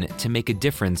superhuman to make a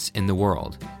difference in the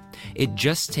world. It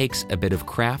just takes a bit of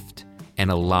craft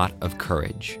and a lot of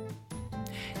courage.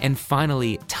 And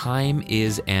finally, time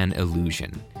is an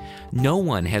illusion. No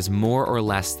one has more or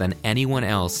less than anyone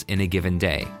else in a given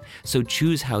day, so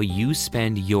choose how you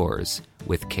spend yours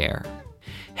with care.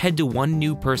 Head to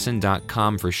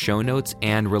onenewperson.com for show notes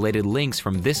and related links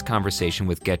from this conversation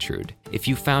with Gertrude. If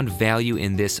you found value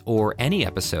in this or any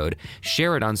episode,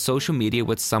 share it on social media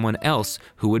with someone else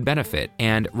who would benefit.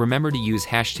 And remember to use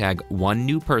hashtag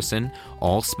 #OneNewPerson,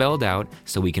 all spelled out,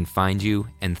 so we can find you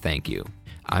and thank you.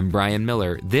 I'm Brian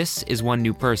Miller. This is One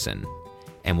New Person,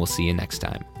 and we'll see you next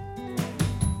time.